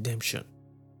of redemption.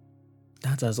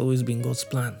 That has always been God's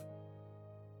plan.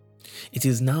 It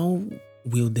is now,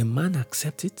 will the man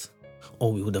accept it,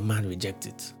 or will the man reject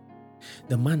it?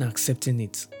 The man accepting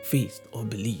it, faith or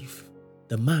belief.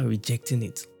 The man rejecting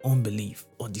it, unbelief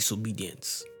or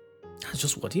disobedience. That's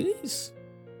just what it is.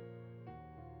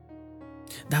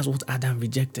 That's what Adam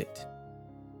rejected.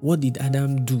 What did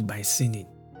Adam do by sinning?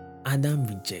 Adam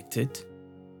rejected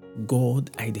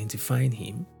God identifying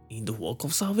him in the work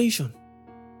of salvation.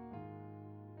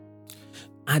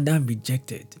 Adam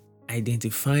rejected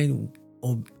identifying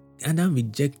or Adam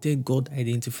rejected God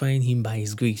identifying him by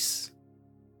his grace.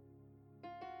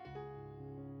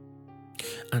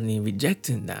 And in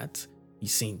rejecting that, he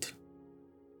sinned.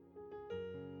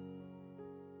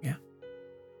 Yeah.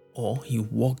 Or he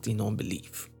walked in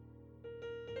unbelief.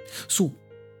 So,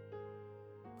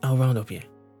 I'll round up here.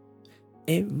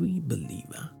 Every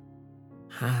believer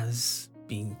has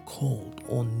been called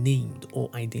or named or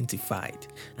identified.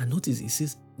 And notice it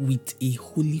says with a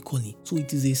holy calling. So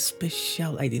it is a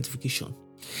special identification.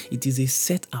 It is a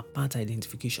set apart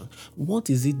identification. What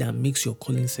is it that makes your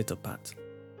calling set apart?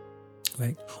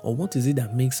 Right? Or what is it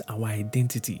that makes our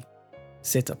identity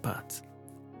set apart?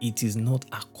 It is not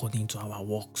according to our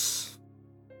works.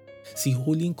 See,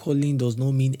 holy calling does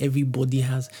not mean everybody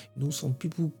has, some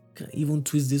people can even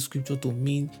twist this scripture to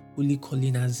mean holy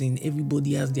calling as in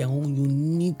everybody has their own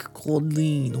unique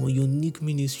calling or unique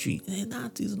ministry. And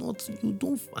that is not, you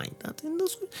don't find that in the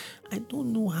scripture. I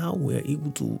don't know how we're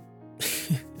able to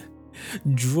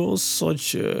draw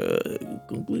such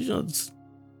conclusions.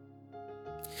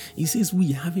 It says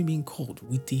we haven't been called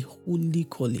with a holy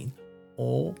calling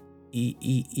or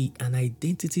an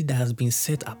identity that has been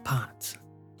set apart.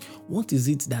 What is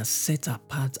it that sets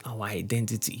apart our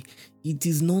identity? It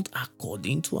is not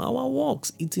according to our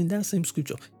works. It's in that same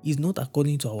scripture. It's not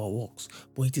according to our works,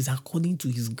 but it is according to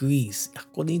His grace,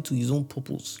 according to His own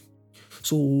purpose.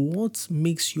 So what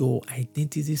makes your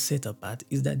identity set apart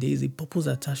is that there is a purpose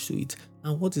attached to it.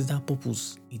 And what is that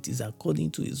purpose? It is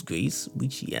according to His grace,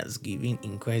 which He has given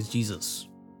in Christ Jesus.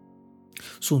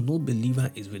 So no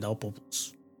believer is without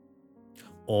purpose.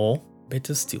 Or,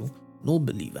 better still, no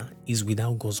believer is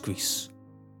without God's grace.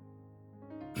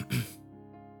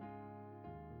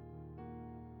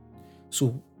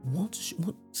 So,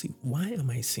 why am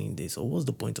I saying this? Or what's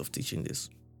the point of teaching this?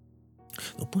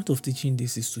 The point of teaching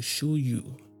this is to show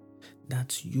you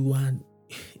that you are,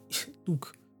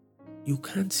 look, you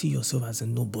can't see yourself as a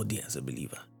nobody as a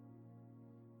believer.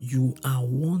 You are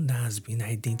one that has been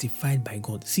identified by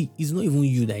God. See, it's not even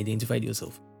you that identified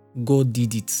yourself. God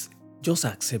did it. Just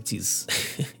accept His.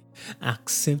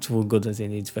 Accept what God has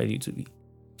identified you to be.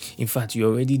 In fact, you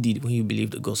already did when you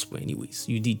believed the gospel anyways.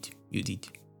 You did.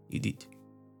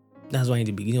 That's why in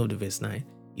the beginning of the verse 9,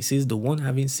 it says, the one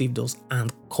having saved us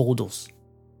and called us.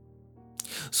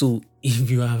 So if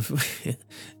you have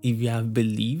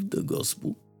believed the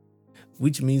gospel,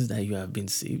 which means that you have been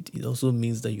saved, it also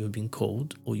means that you have been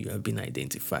called or you have been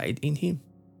identified in Him.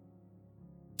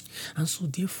 And so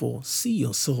therefore, see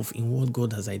yourself in what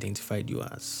God has identified you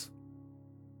as.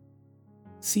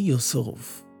 See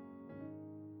yourself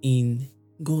in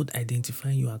God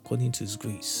identifying you according to His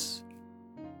grace.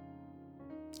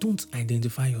 Don't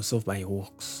identify yourself by your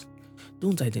works.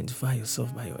 Don't identify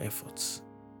yourself by your efforts.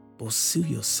 But see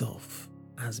yourself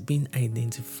as being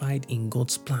identified in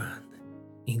God's plan.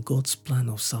 In God's plan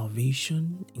of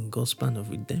salvation, in God's plan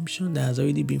of redemption that has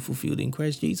already been fulfilled in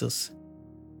Christ Jesus.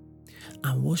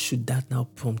 And what should that now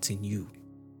prompt in you?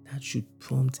 That should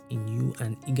prompt in you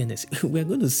an eagerness. We're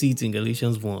going to see it in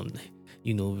Galatians 1,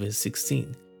 verse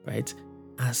 16, right?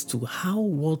 As to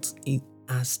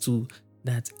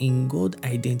that in God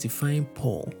identifying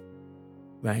Paul,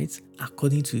 right,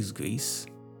 according to His grace,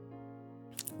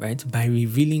 right, by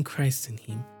revealing Christ in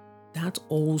him, that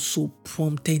also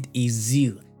prompted a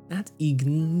zeal, that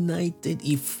ignited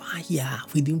a fire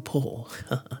within Paul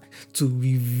to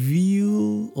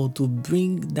reveal or to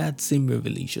bring that same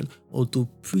revelation or to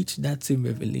preach that same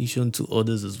revelation to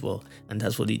others as well. And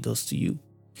that's what He does to you.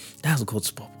 That's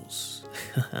God's purpose.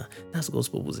 That's God's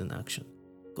purpose in action.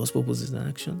 God's purpose in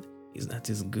action is that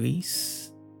His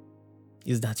grace,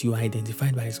 is that you are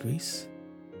identified by His grace,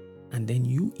 and then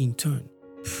you in turn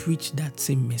preach that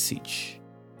same message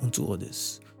unto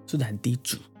others so that they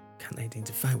too can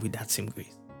identify with that same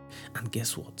grace. And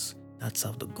guess what? That's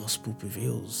how the gospel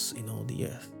prevails in all the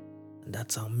earth. And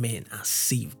that's how men are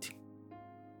saved,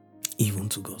 even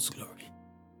to God's glory.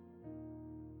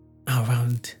 I'll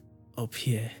round up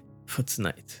here for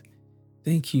tonight.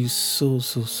 Thank you so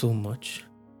much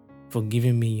for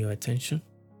giving me your attention.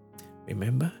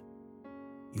 Remember,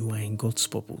 you are in God's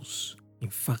purpose. In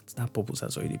fact, that purpose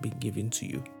has already been given to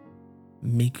you.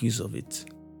 Make use of it,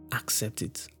 accept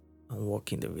it, and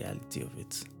walk in the reality of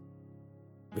it.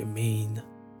 Remain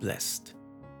blessed.